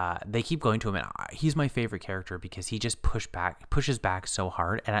 They keep going to him, and he's my favorite character because he just pushes back so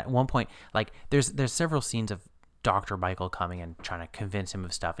hard. And at one point, like there's several scenes of Dr. Michael coming and trying to convince him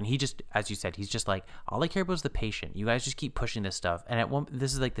of stuff, and he just, as you said, he's just like, all I care about is the patient. You guys just keep pushing this stuff. And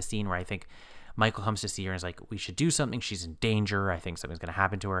this is like the scene where I think Michael comes to see her and is like, we should do something. She's in danger. I think something's going to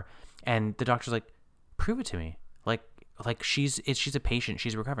happen to her. And the doctor's like, prove it to me. Like she's a patient.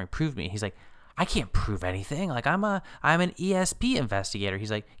 She's recovering. Prove me. He's like, I can't prove anything. Like I'm an ESP investigator. He's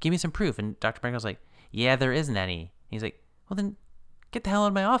like, give me some proof. And Dr. Michael's like, yeah, there isn't any. He's like, well then get the hell out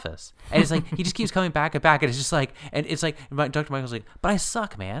of my office. And it's like, he just keeps coming back and back. And it's just like, and it's like, Dr. Michael's like, but I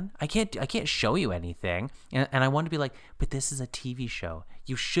suck, man. I can't show you anything. And I want to be like, but this is a TV show.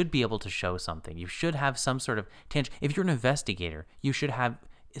 You should be able to show something. You should have some sort of tangent. If you're an investigator, you should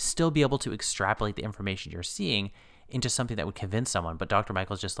still be able to extrapolate the information you're seeing into something that would convince someone. But Dr.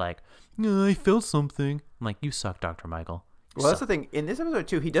 Michael's just like, I felt something. I'm like, you suck, Dr. Michael. Well, that's the thing. In this episode,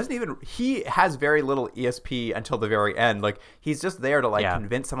 too, he has very little ESP until the very end. Like, he's just there to, like,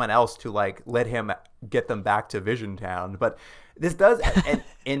 convince someone else to, like, let him get them back to Vision Town. But this does,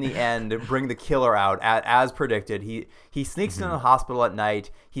 in the end, bring the killer out, as predicted. He sneaks into the hospital at night.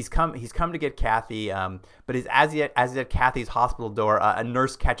 He's come to get Kathy, but as he's at Kathy's hospital door, a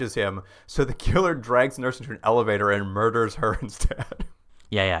nurse catches him. So the killer drags the nurse into an elevator and murders her instead.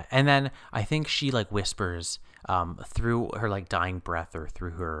 Yeah. And then I think she, like, whispers through her, like, dying breath or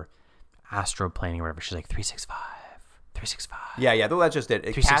through her astral planning or whatever. She's like, 365. 365. Yeah, that's just it.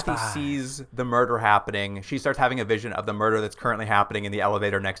 Kathy sees the murder happening. She starts having a vision of the murder that's currently happening in the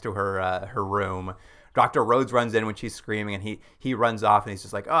elevator next to her room. Dr. Rhodes runs in when she's screaming, and he runs off, and he's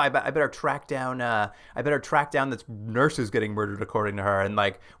just like, "Oh, I better track down this nurse who's getting murdered," according to her. And,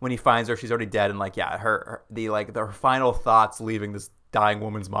 like, when he finds her, she's already dead. And, like, yeah, her final thoughts leaving this dying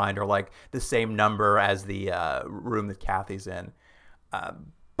woman's mind are, like, the same number as the room that Kathy's in.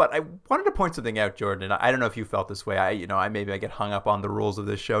 But I wanted to point something out, Jordan, and I don't know if you felt this way. I get hung up on the rules of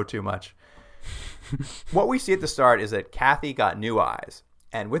this show too much. What we see at the start is that Kathy got new eyes,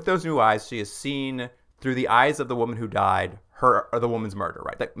 and with those new eyes, she is seen through the eyes of the woman who died, the woman's murder.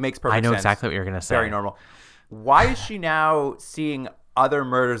 Right? That makes perfect sense. I know exactly what you're going to say. Very normal. Why is she now seeing other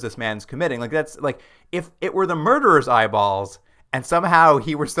murders this man's committing? Like, that's like, if it were the murderer's eyeballs, and somehow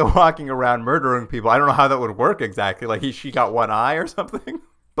he were still walking around murdering people, I don't know how that would work exactly. Like, she got one eye or something.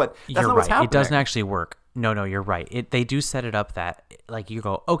 But that's you're not what's right. happening. It doesn't actually work. No, you're right. They do set it up that, like, you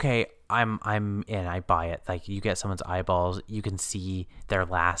go, okay, I'm in. I buy it. Like, you get someone's eyeballs, you can see the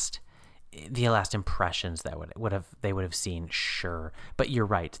last impressions that they would have seen. Sure, but you're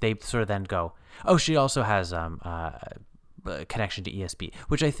right. They sort of then go, oh, she also has connection to ESP,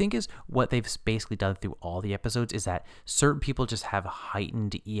 which I think is what they've basically done through all the episodes, is that certain people just have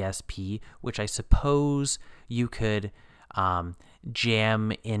heightened ESP, which I suppose you could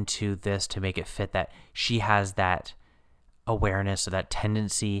jam into this to make it fit that she has that awareness or that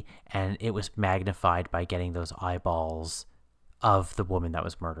tendency, and it was magnified by getting those eyeballs of the woman that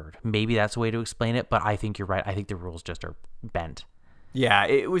was murdered. Maybe that's a way to explain it, but I think you're right. I think the rules just are bent. Yeah,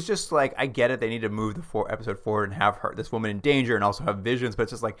 it was just like, I get it. They need to move the episode forward and have this woman in danger and also have visions, but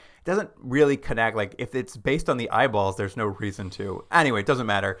it's just like, it doesn't really connect. Like, if it's based on the eyeballs, there's no reason to. Anyway, it doesn't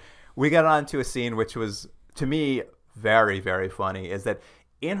matter. We got on to a scene which was, to me, very, very funny, is that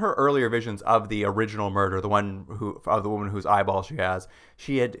in her earlier visions of the original murder, the woman whose eyeball she has,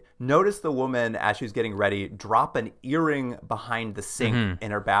 she had noticed the woman, as she was getting ready, drop an earring behind the sink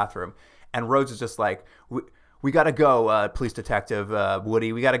in her bathroom. And Rhodes is just like, we got to go, police detective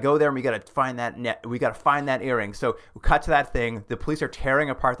Woody. We got to go there, and we got to find that earring. So we cut to that thing. The police are tearing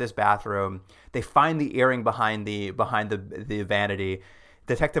apart this bathroom. They find the earring behind the vanity.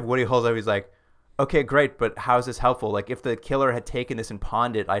 Detective Woody holds up. He's like, okay, great, but how is this helpful? Like, if the killer had taken this and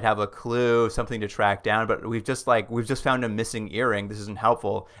pawned it, I'd have a clue, something to track down. But we've just found a missing earring. This isn't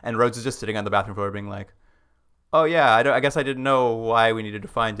helpful. And Rhodes is just sitting on the bathroom floor, being like, "Oh yeah, I guess I didn't know why we needed to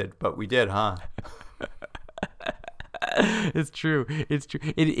find it, but we did, huh?" It's true.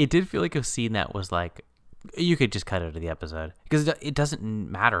 It did feel like a scene that was like, you could just cut it out of the episode, because it doesn't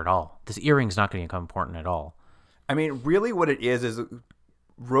matter at all. This earring's not going to become important at all. I mean, really, what it is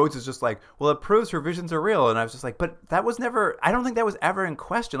Rhodes is just like, well, it proves her visions are real. And I was just like, but that was never, I don't think that was ever in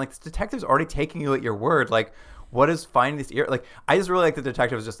question. Like, this detective's already taking you at your word. Like, what is finding this ear? Like, I just really like the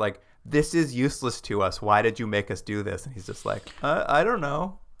detective was just like, this is useless to us. Why did you make us do this? And he's just like, I don't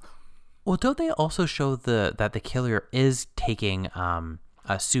know. Well, don't they also show that the killer is taking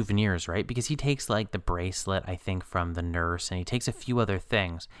souvenirs, right? Because he takes, like, the bracelet, I think, from the nurse, and he takes a few other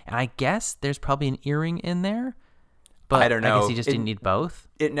things. And I guess there's probably an earring in there. But I don't know. I guess he just didn't need both.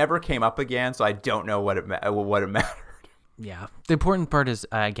 It never came up again, so I don't know what it mattered. Yeah. The important part is,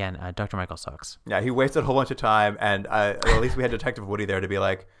 again, Dr. Michael sucks. Yeah, he wasted a whole bunch of time, and at least we had Detective Woody there to be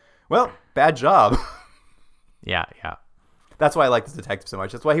like, well, bad job. Yeah. That's why I like this detective so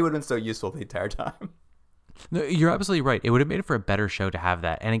much. That's why he would have been so useful the entire time. No, you're absolutely right. It would have made it for a better show to have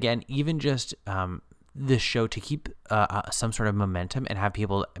that. And again, even just this show to keep some sort of momentum and have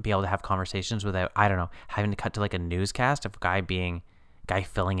people be able to have conversations without, I don't know, having to cut to like a newscast of a guy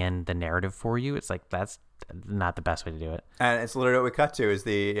filling in the narrative for you. It's like, that's not the best way to do it. And it's literally what we cut to is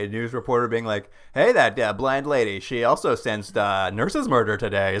the news reporter being like, hey, that blind lady, she also sensed nurse's murder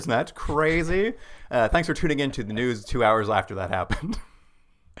today. Isn't that crazy? Thanks for tuning in to the news 2 hours after that happened.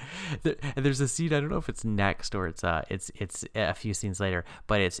 And there's a scene, I don't know if it's next or it's a few scenes later,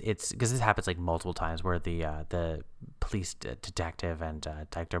 but it's because this happens like multiple times where the police detective and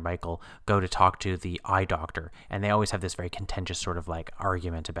Dr. Michael go to talk to the eye doctor, and they always have this very contentious sort of like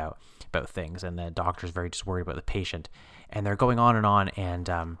argument about things, and the doctor's very just worried about the patient, and they're going on,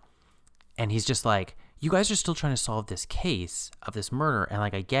 and he's just like, you guys are still trying to solve this case of this murder, and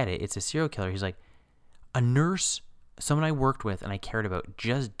like, I get it, it's a serial killer. He's like, a nurse, someone I worked with and I cared about,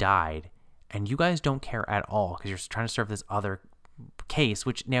 just died, and you guys don't care at all because you're trying to serve this other case,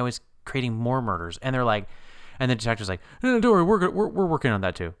 which now is creating more murders. And they're like, and the detective's like, no, don't worry, we're working on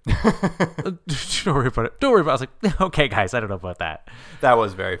that too. Don't worry about it. Don't worry about it. I was like, okay, guys, I don't know about that. That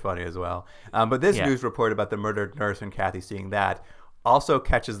was very funny as well. But this news report about the murdered nurse and Kathy seeing that also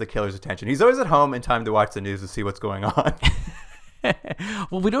catches the killer's attention. He's always at home in time to watch the news to see what's going on.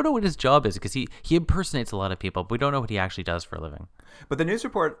 Well, we don't know what his job is because he impersonates a lot of people, but we don't know what he actually does for a living. But the news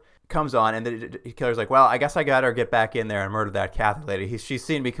report comes on, and the killer's like, well, I guess I got to get back in there and murder that Kathy lady. She's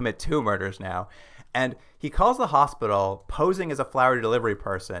seen me commit 2 murders now. And he calls the hospital posing as a flower delivery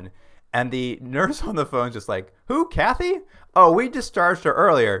person. And the nurse on the phone's just like, who, Kathy? Oh, we discharged her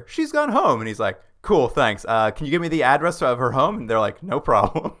earlier. She's gone home. And he's like, cool, thanks. Can you give me the address of her home? And they're like, no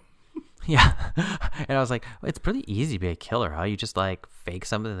problem. Yeah. And I was like, it's pretty easy to be a killer, huh? You just like fake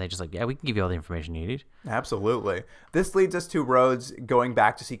something and they just like, yeah, we can give you all the information you need. Absolutely. This leads us to Rhodes going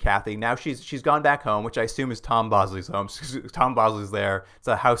back to see Kathy. Now she's gone back home, which I assume is Tom Bosley's home. Tom Bosley's there. It's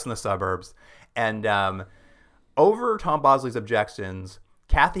a house in the suburbs. And over Tom Bosley's objections,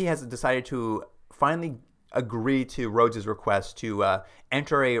 Kathy has decided to finally agree to Rhodes' request to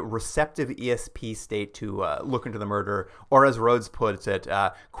enter a receptive ESP state to look into the murder, or as Rhodes puts it,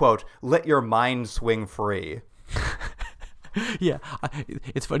 quote, let your mind swing free. Yeah,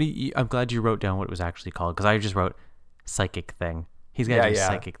 it's funny. I'm glad you wrote down what it was actually called, because I just wrote psychic thing. He's got to do a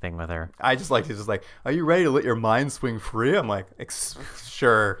psychic thing with her. I just like, he's just like, are you ready to let your mind swing free? I'm like,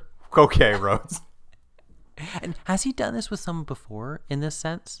 sure. Okay, Rhodes. And has he done this with someone before in this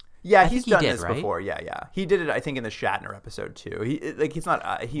sense? Yeah, he's done this before. Yeah. He did it, I think, in the Shatner episode too. He's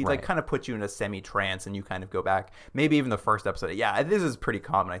not. He like kind of puts you in a semi-trance, and you kind of go back. Maybe even the first episode. Yeah, this is pretty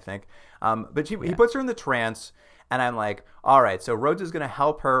common, I think. But he puts her in the trance, and I'm like, all right. So Rhodes is going to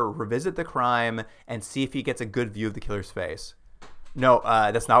help her revisit the crime and see if he gets a good view of the killer's face. No,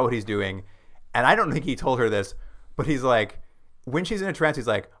 that's not what he's doing. And I don't think he told her this, but he's like, when she's in a trance, he's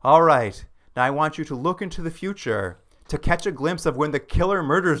like, all right, now I want you to look into the future, to catch a glimpse of when the killer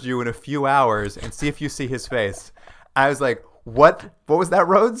murders you in a few hours and see if you see his face. I was like, what? What was that,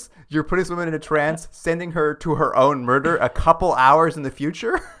 Rhodes? You're putting this woman in a trance, sending her to her own murder a couple hours in the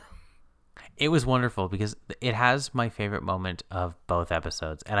future? It was wonderful because it has my favorite moment of both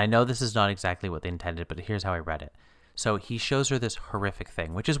episodes. And I know this is not exactly what they intended, but here's how I read it. So he shows her this horrific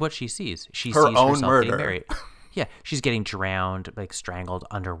thing, which is what she sees. She sees own herself murder. getting married. Yeah, she's getting drowned, like strangled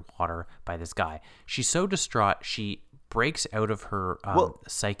underwater by this guy. She's so distraught, she breaks out of her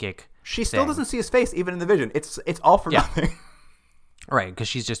psychic She still doesn't see his face, even in the vision. It's all for nothing. Right, because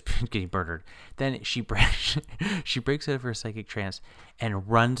she's just getting murdered. Then she breaks out of her psychic trance and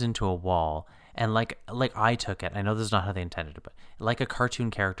runs into a wall. And like I took it, I know this is not how they intended it, but like a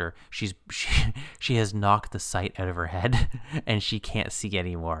cartoon character, she has knocked the sight out of her head and she can't see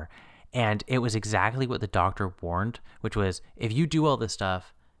anymore. And it was exactly what the doctor warned, which was, if you do all this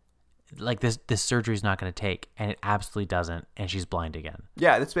stuff, like this surgery is not going to take, and it absolutely doesn't, and she's blind again.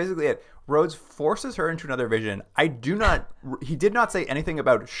 Yeah, that's basically it. Rhodes forces her into another vision. He did not say anything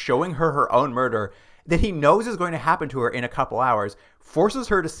about showing her her own murder that he knows is going to happen to her in a couple hours, forces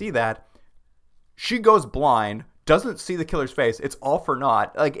her to see that. She goes blind, doesn't see the killer's face. It's all for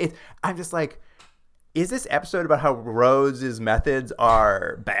naught. I'm just like, is this episode about how Rhodes' methods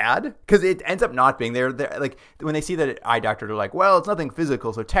are bad? Because it ends up not being. They're like, when they see that eye doctor, they're like, well, it's nothing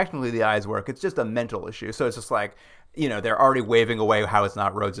physical, so technically the eyes work. It's just a mental issue. So it's just like, they're already waving away how it's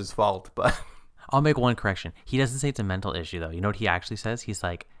not Rhodes' fault. But I'll make one correction. He doesn't say it's a mental issue, though. You know what he actually says? He's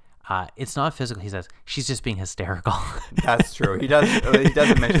like, it's not physical. He says, she's just being hysterical. That's true. He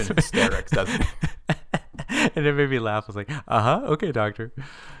doesn't mention hysterics, doesn't he? And it made me laugh. I was like, okay, doctor.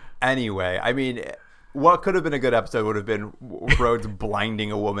 Anyway, I mean, what could have been a good episode would have been Rhodes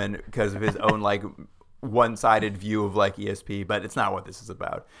blinding a woman because of his own one-sided view of ESP, but it's not what this is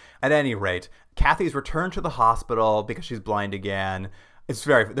about. At any rate, Kathy's returned to the hospital because she's blind again.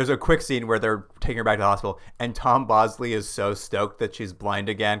 There's a quick scene where they're taking her back to the hospital, and Tom Bosley is so stoked that she's blind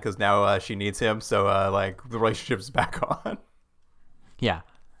again because now she needs him. So the relationship's back on. Yeah,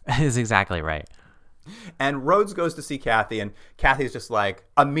 is exactly right. And Rhodes goes to see Kathy, and Kathy's just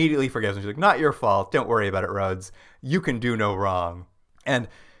immediately forgives him. She's like, not your fault. Don't worry about it, Rhodes. You can do no wrong. And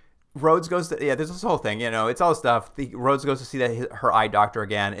Rhodes goes to, there's this whole thing, it's all stuff. Rhodes goes to see her eye doctor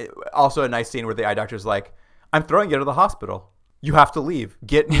again. Also a nice scene where the eye doctor's like, I'm throwing you to the hospital. You have to leave.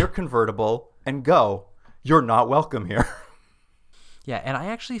 Get in your convertible and go. You're not welcome here. Yeah, and I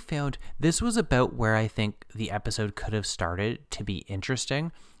actually found this was about where I think the episode could have started to be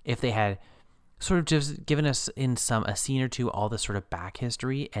interesting if they had sort of just given us in a scene or two all this sort of back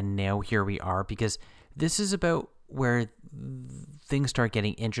history, and now here we are, because this is about where things start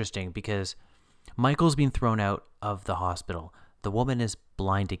getting interesting, because Michael's been thrown out of the hospital. The woman is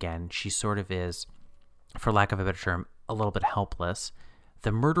blind again. She sort of is, for lack of a better term, a little bit helpless.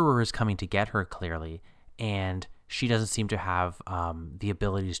 The murderer is coming to get her, clearly, and she doesn't seem to have the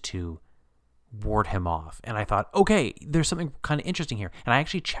abilities to ward him off. And I thought, okay, there's something kind of interesting here. And I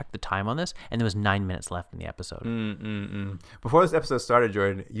actually checked the time on this, and there was 9 minutes left in the episode. Before this episode started,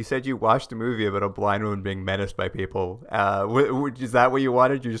 Jordan, you said you watched a movie about a blind woman being menaced by people. Is that what you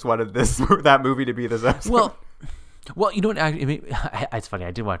wanted? You just wanted that movie to be this episode? Well, you know what? I mean, it's funny.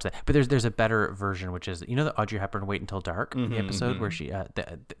 I did watch that, but there's a better version, which is the Audrey Hepburn "Wait Until Dark" the episode where she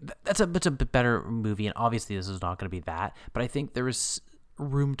that's a better movie, and obviously this is not going to be that, but I think there is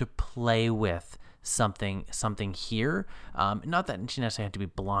room to play with something here. Not that she necessarily had to be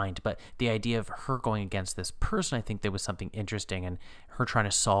blind, but the idea of her going against this person, I think there was something interesting, and her trying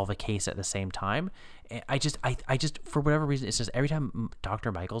to solve a case at the same time. I just for whatever reason, it's just every time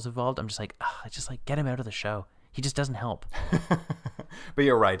Dr. Michael's involved, I'm just like, get him out of the show. He just doesn't help. But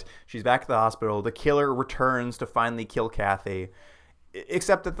you're right. She's back at the hospital. The killer returns to finally kill Kathy.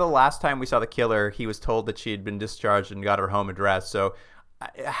 Except that the last time we saw the killer, he was told that she had been discharged and got her home address. So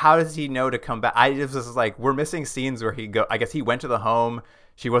how does he know to come back? I just was like, we're missing scenes where I guess he went to the home.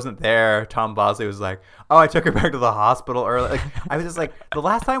 She wasn't there. Tom Bosley was like, oh, I took her back to the hospital early. Like, I was just like, the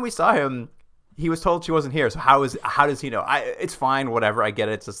last time we saw him, he was told she wasn't here. So how does he know? It's fine, whatever. I get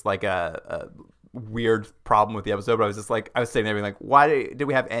it. It's just like a weird problem with the episode. But I was just like, I was sitting there being like, why did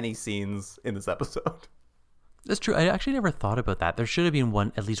we have any scenes in this episode? That's true. I actually never thought about that. There should have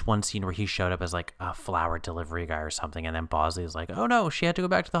been at least one scene where he showed up as like a flower delivery guy or something, and then Bosley was like, "Oh no, she had to go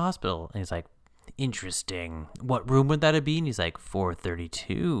back to the hospital." And he's like, "Interesting. What room would that have been?" And he's like,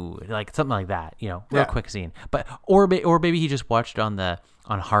 432, like something like that. Real quick scene. But or maybe he just watched it on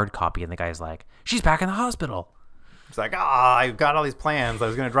hard copy, and the guy's like, "She's back in the hospital." It's like, I've got all these plans. I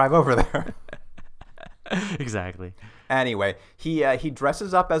was going to drive over there. Exactly. Anyway, he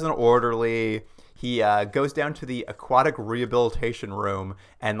dresses up as an orderly. He goes down to the aquatic rehabilitation room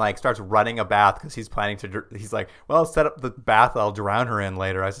and like starts running a bath because he's planning to. He's like, well, set up the bath I'll drown her in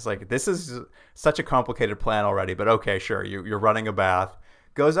later. I was just like, this is such a complicated plan already, but okay, sure. You're running a bath.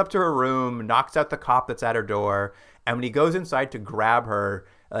 Goes up to her room, knocks out the cop that's at her door, and when he goes inside to grab her,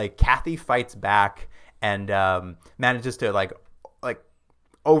 like Kathy fights back and manages to like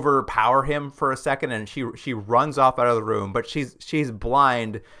overpower him for a second, and she runs off out of the room, but she's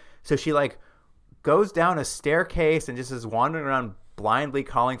blind, so she like goes down a staircase and just is wandering around blindly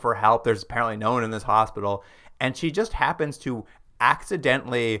calling for help. There's apparently no one in this hospital, and she just happens to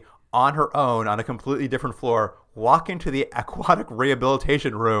accidentally on her own on a completely different floor walk into the aquatic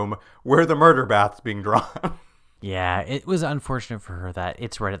rehabilitation room where the murder bath's being drawn. Yeah, it was unfortunate for her that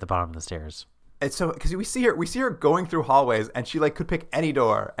it's right at the bottom of the stairs. It's so because we see her going through hallways, and she like could pick any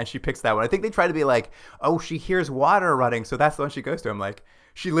door, and she picks that one. I think they try to be like, oh, she hears water running, so that's the one she goes to. I'm like,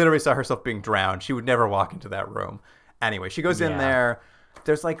 she literally saw herself being drowned. She would never walk into that room. Anyway, she goes in there.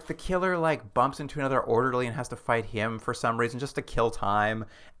 There's like the killer like bumps into another orderly and has to fight him for some reason just to kill time.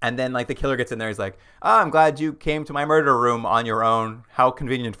 And then like the killer gets in there. He's like, oh, I'm glad you came to my murder room on your own. How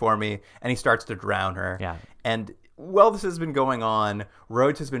convenient for me. And he starts to drown her. Yeah. And while this has been going on,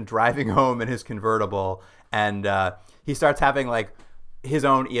 Rhodes has been driving home in his convertible, and he starts having like his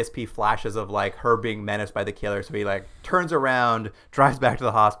own ESP flashes of like her being menaced by the killer. So he like turns around, drives back to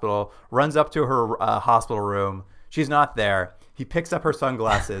the hospital, runs up to her hospital room. She's not there. He picks up her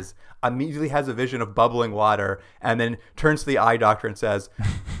sunglasses, immediately has a vision of bubbling water, and then turns to the eye doctor and says,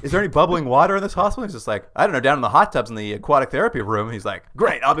 is there any bubbling water in this hospital? He's just like, I don't know, down in the hot tubs in the aquatic therapy room. He's like,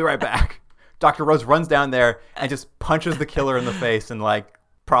 great, I'll be right back. Dr. Rose runs down there and just punches the killer in the face, and like,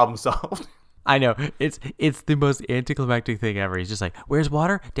 problem solved. I know. It's the most anticlimactic thing ever. He's just like, where's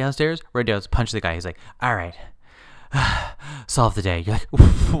water? Downstairs? Right down. Punch the guy. He's like, all right. Solve the day. You're like,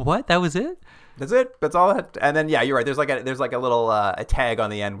 what? That was it? That's it. That's all that. And then, yeah, you're right. There's like a little a tag on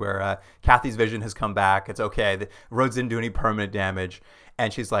the end where Kathy's vision has come back. It's okay. Rhodes didn't do any permanent damage.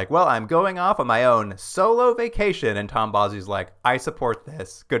 And she's like, well, I'm going off on my own solo vacation. And Tom Bosley's like, I support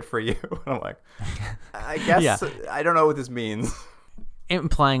this. Good for you. And I'm like, I guess yeah. I don't know what this means.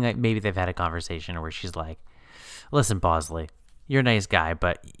 Implying that maybe they've had a conversation where she's like, listen, Bosley, you're a nice guy,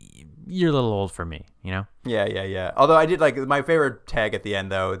 but you're a little old for me, you know? Yeah. Although I did like my favorite tag at the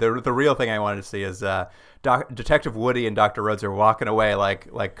end, though. The real thing I wanted to see is Detective Woody and Dr. Rhodes are walking away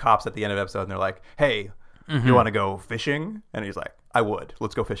like cops at the end of the episode, and they're like, "Hey, you want to go fishing?" And he's like, "I would.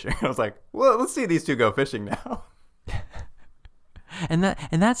 Let's go fishing." I was like, "Well, let's see these two go fishing now." And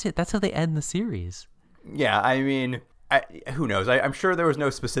that's it. That's how they end the series. Yeah, I mean, who knows? I'm sure there was no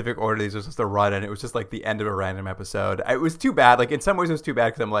specific order. These was just a run, and it was just like the end of a random episode. It was too bad. Like in some ways, it was too bad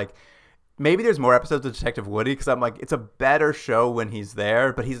because I'm like, maybe there's more episodes of Detective Woody because I'm like, it's a better show when he's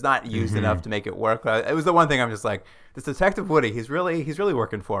there, but he's not used enough to make it work. It was the one thing I'm just like, this Detective Woody, he's really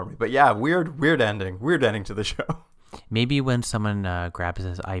working for me. But yeah, weird ending to the show. Maybe when someone grabs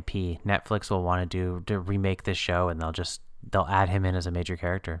his IP, Netflix will want to remake this show, and they'll add him in as a major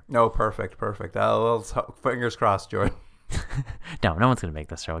character. No, perfect. Fingers crossed, Jordan. No one's gonna make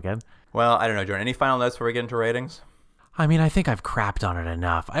this show again. Well, I don't know, Jordan. Any final notes before we get into ratings? I mean, I think I've crapped on it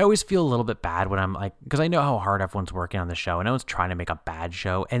enough. I always feel a little bit bad when I'm like, because I know how hard everyone's working on the show, and everyone's trying to make a bad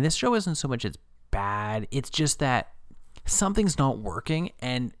show. And this show isn't so much it's bad; it's just that something's not working,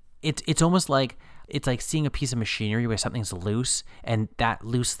 and it's almost like it's like seeing a piece of machinery where something's loose, and that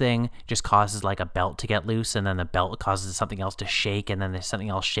loose thing just causes like a belt to get loose, and then the belt causes something else to shake, and then there's something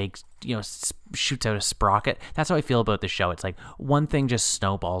else shakes, shoots out a sprocket. That's how I feel about the show. It's like one thing just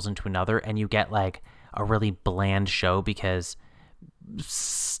snowballs into another, and you get like a really bland show because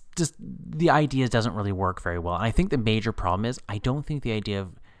just the idea doesn't really work very well. And I think the major problem is I don't think the idea of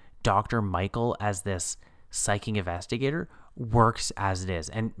Dr. Michael as this psychic investigator works as it is.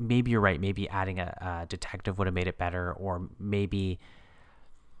 And maybe you're right. Maybe adding a detective would have made it better, or maybe,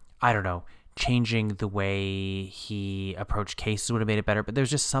 I don't know, changing the way he approached cases would have made it better. But there's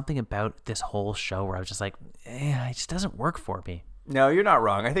just something about this whole show where I was just like, it just doesn't work for me. No, you're not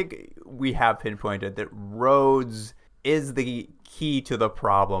wrong. I think we have pinpointed that Rhodes is the key to the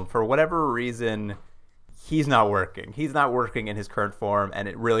problem. For whatever reason, he's not working. He's not working in his current form, and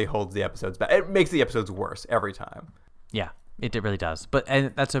it really holds the episodes back. It makes the episodes worse every time. Yeah, it really does.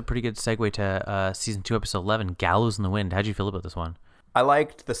 And that's a pretty good segue to season 2, episode 11, Gallows in the Wind. How'd you feel about this one? I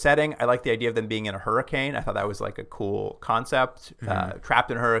liked the setting. I liked the idea of them being in a hurricane. I thought that was like a cool concept. Trapped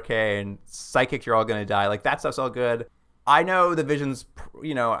in a hurricane, psychics, you're all going to die. Like that stuff's all good. I know the visions,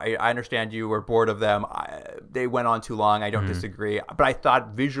 I understand you were bored of them. They went on too long. I don't disagree. But I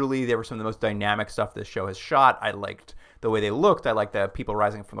thought visually they were some of the most dynamic stuff this show has shot. I liked the way they looked. I liked the people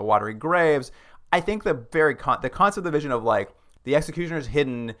rising from the watery graves. I think the concept of the vision of like the executioner's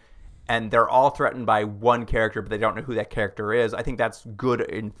hidden and they're all threatened by one character, but they don't know who that character is. I think that's good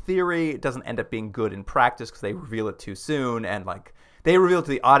in theory. It doesn't end up being good in practice because they reveal it too soon, and like they reveal it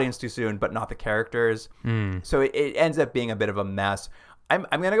to the audience too soon, but not the characters. So it ends up being a bit of a mess. I'm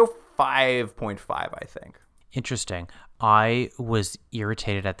going to go 5.5, I think. Interesting. I was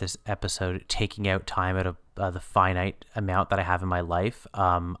irritated at this episode taking out time out of the finite amount that I have in my life.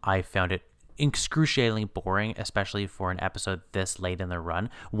 I found it excruciatingly boring, especially for an episode this late in the run.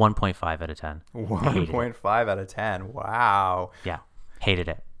 1.5 out of 10. 1.5 out of 10. Wow. Yeah. Hated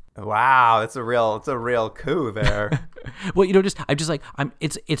it. Wow, it's a real coup there. Well,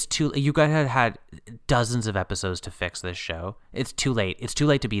 it's too. You guys had dozens of episodes to fix this show. It's too late. It's too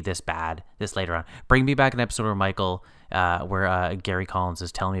late to be this bad this later on. Bring me back an episode where Michael, where Gary Collins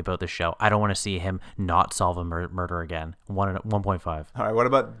is telling me about the show. I don't want to see him not solve a murder again. 1.5. All right, what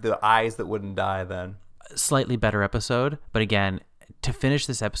about the eyes that wouldn't die then? Slightly better episode, but again, to finish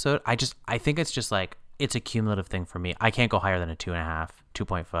this episode, I think it's just like it's a cumulative thing for me. I can't go higher than a 2.5,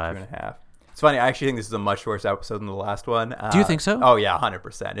 2.5. 2.5. It's funny. I actually think this is a much worse episode than the last one. Do you think so? Oh yeah,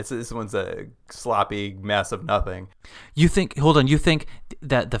 100%. This one's a sloppy mess of nothing. You think? Hold on. You think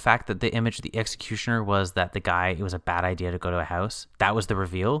that the fact that the image of the executioner was that the guy, it was a bad idea to go to a house? That was the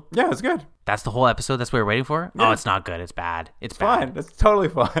reveal? Yeah, it's good. That's the whole episode. That's what we're waiting for. Yeah. Oh, it's not good. It's bad. It's bad. Fine. It's totally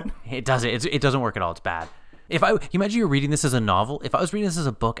fine. It doesn't work at all. It's bad. If you imagine you're reading this as a novel, if I was reading this as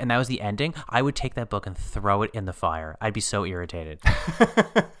a book and that was the ending, I would take that book and throw it in the fire. I'd be so irritated.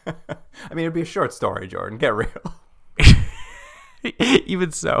 I mean, it'd be a short story, Jordan. Get real.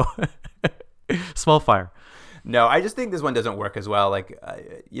 Even so. Small fire. No, I just think this one doesn't work as well. Like,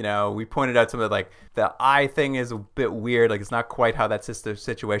 we pointed out some of like the eye thing is a bit weird. Like, it's not quite how that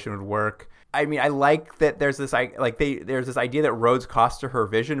situation would work. I mean, I like that there's this idea that Rhodes cost her her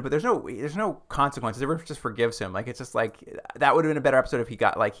vision, but there's no consequences. Everyone just forgives him. Like, it's just like that would have been a better episode if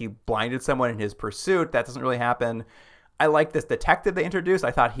he blinded someone in his pursuit. That doesn't really happen. I like this detective they introduced.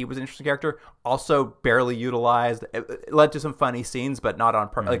 I thought he was an interesting character. Also barely utilized. It led to some funny scenes, but not on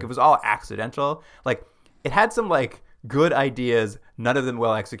purpose. Like, it was all accidental. Like, it had some like good ideas, none of them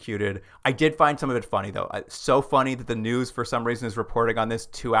well executed. I did find some of it funny, though. So funny that the news, for some reason, is reporting on this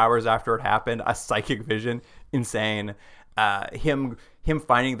 2 hours after it happened. A psychic vision. Insane. Him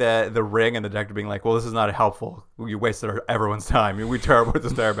finding the ring and the detective being like, well, this is not helpful. You wasted everyone's time. We're terrible with the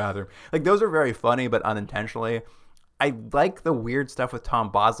stair bathroom. Like, those are very funny, but unintentionally. I like the weird stuff with Tom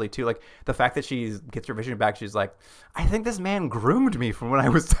Bosley, too. Like, the fact that she gets her vision back, she's like, I think this man groomed me from when I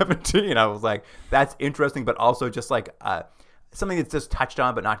was 17. I was like, that's interesting, but also just like something that's just touched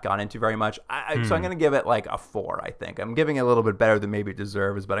on but not gone into very much. So I'm going to give it like a 4, I think. I'm giving it a little bit better than maybe it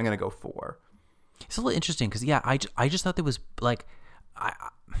deserves, but I'm going to go 4. It's a little interesting because, yeah, I just thought there was, like,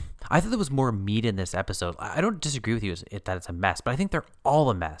 I thought there was more meat in this episode. I don't disagree with you that it's a mess, but I think they're all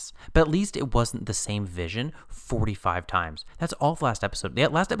a mess. But at least it wasn't the same vision 45 times. That's all the last episode. The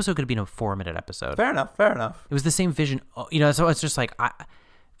last episode could have been a 4-minute episode. Fair enough. It was the same vision, so it's just like,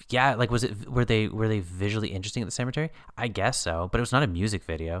 were they visually interesting at the cemetery? I guess so, but it was not a music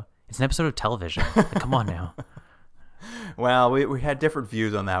video. It's an episode of television. Like, come on now. Well, we had different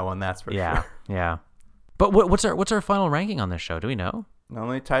views on that one, that's for sure. Yeah. But what's our final ranking on this show? Do we know? Let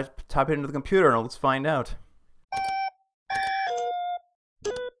me type it into the computer and let's find out.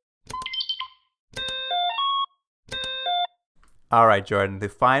 All right, Jordan. The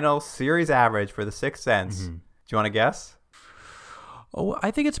final series average for The Sixth Sense. Do you want to guess? Oh,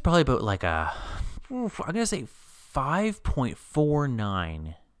 I think it's probably about like I'm going to say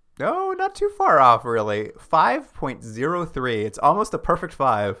 5.49. No, not too far off, really. 5.03. It's almost a perfect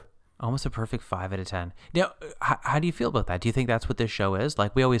 5. Almost a perfect 5 out of 10. Now, how do you feel about that? Do you think that's what this show is?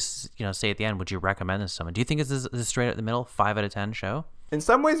 Like, we always, say at the end, would you recommend this to someone? Do you think this is a straight out the middle 5 out of 10 show? In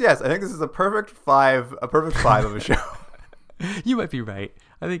some ways, yes. I think this is a perfect 5 of a show. You might be right.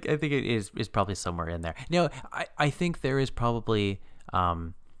 I think it is probably somewhere in there. Now, I think there is probably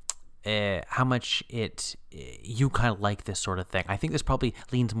how much you kind of like this sort of thing. I think this probably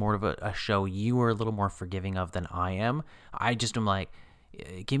leans more of a show you are a little more forgiving of than I am. I just am like,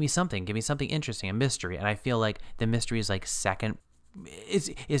 give me something interesting, a mystery. And I feel like the mystery is like second.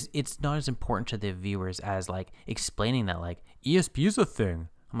 It's not as important to the viewers as like explaining that like ESP is a thing.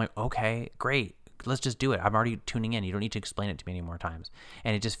 I'm like, okay, great. Let's just do it. I'm already tuning in. You don't need to explain it to me any more times.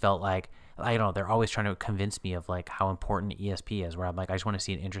 And it just felt like, I don't know, they're always trying to convince me of like how important ESP is, where I'm like, I just want to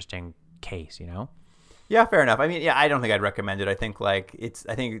see an interesting case, Yeah, fair enough. I mean, yeah, I don't think I'd recommend it. I think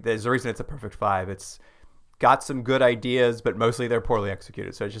there's a reason it's a perfect 5. It's got some good ideas, but mostly they're poorly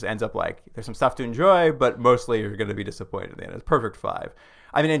executed. So it just ends up like there's some stuff to enjoy, but mostly you're going to be disappointed at the end. It's perfect 5.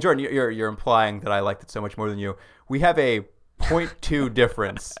 I mean, and Jordan, you're implying that I liked it so much more than you. We have a 0.2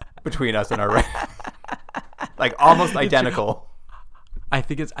 difference between us and our rating. Like almost identical. I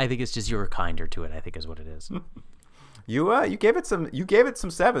think it's just you were kinder to it, I think is what it is. You gave it some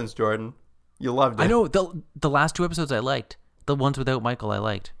 7s, Jordan. You loved it. I know the last 2 episodes I liked. The ones without Michael I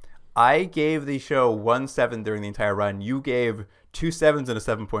liked. I gave the show 1 7 during the entire run. You gave 2 7s and a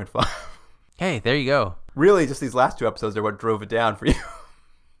 7.5. Hey, there you go. Really, just these last 2 episodes are what drove it down for you.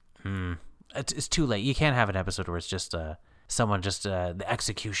 It's too late. You can't have an episode where it's just someone just the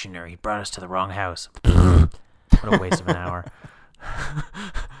executioner. He brought us to the wrong house. What a waste of an hour.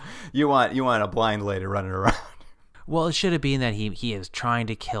 You want a blind lady running around. Well, it should have been that he is trying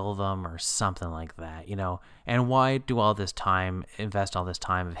to kill them or something like that, And why do invest all this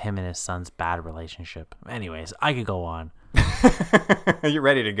time of him and his son's bad relationship? Anyways, I could go on. You're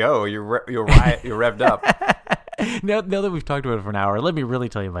ready to go. You're revved up. Now that we've talked about it for an hour, let me really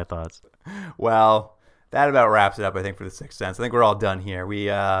tell you my thoughts. Well, that about wraps it up, I think, for The Sixth Sense. I think we're all done here. We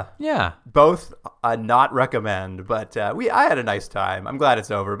both not recommend, but I had a nice time. I'm glad it's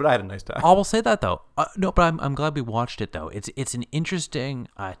over, but I had a nice time. I will say that though. No, but I'm glad we watched it though. It's an interesting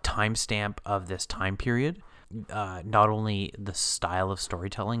timestamp of this time period. Not only the style of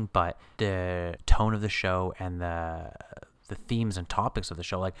storytelling, but the tone of the show and the themes and topics of the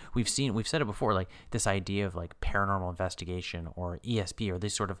show. Like we've said it before, like this idea of like paranormal investigation or ESP or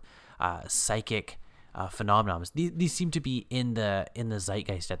these sort of psychic phenomenons. These seem to be in the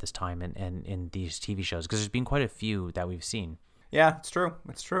zeitgeist at this time and in these TV shows, because there's been quite a few that we've seen. Yeah, it's true.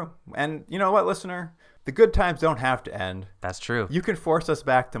 And you know what, listener? The good times don't have to end. That's true. You can force us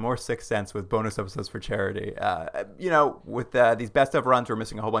back to more Sixth Sense with bonus episodes for charity. With these best of runs, we're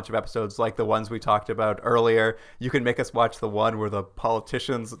missing a whole bunch of episodes like the ones we talked about earlier. You can make us watch the one where the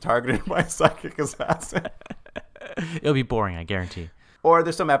politician's targeted by a psychic assassin. It'll be boring, I guarantee. Or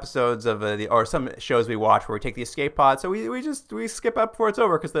there's some episodes of or some shows we watch where we take the escape pod, so we skip up before it's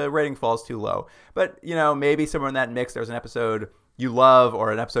over because the rating falls too low. But maybe somewhere in that mix there's an episode you love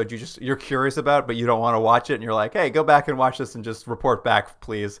or an episode you're curious about, but you don't want to watch it, and you're like, hey, go back and watch this and just report back,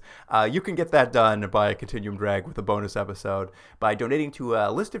 please. You can get that done by Continuum Drag with a bonus episode by donating to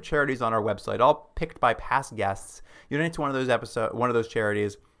a list of charities on our website, all picked by past guests. You donate to one of those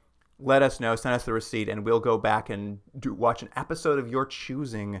charities. Let us know, send us the receipt, and we'll go back and watch an episode of your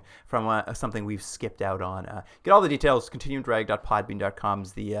choosing from something we've skipped out on. Get all the details. continuumdrag.podbean.com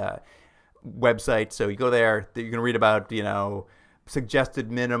is the website. So you go there, you're going to read about,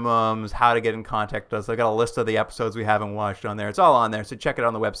 suggested minimums, how to get in contact with us. I got a list of the episodes we haven't watched on there. It's all on there, so check it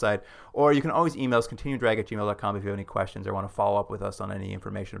on the website. Or you can always email us, continuumdrag@gmail.com, if you have any questions or want to follow up with us on any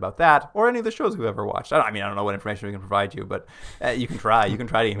information about that or any of the shows we've ever watched. I don't know what information we can provide you, but you can try. You can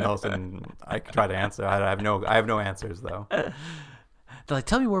try to email us, and I can try to answer. I have no answers, though. They're like,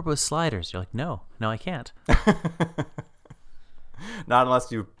 tell me more about sliders. You're like, no, I can't. Not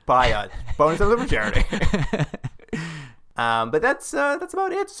unless you buy a bonus episode for charity. But that's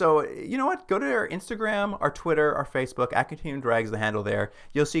about it. So you know what? Go to our Instagram, our Twitter, our Facebook. @Continuum Drag is the handle there.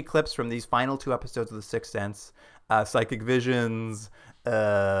 You'll see clips from these final 2 episodes of The Sixth Sense, psychic visions,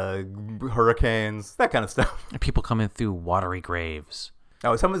 hurricanes, that kind of stuff. People coming through watery graves.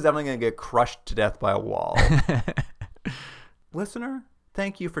 Oh, someone's definitely going to get crushed to death by a wall. Listener,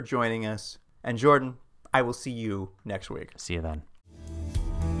 thank you for joining us. And Jordan, I will see you next week. See you then.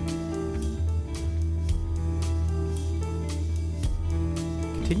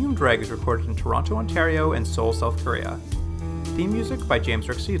 Continuum Drag is recorded in Toronto, Ontario, and Seoul, South Korea. Theme music by James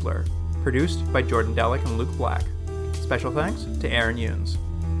Rick Seidler. Produced by Jordan Delick and Luke Black. Special thanks to Aaron Yunes.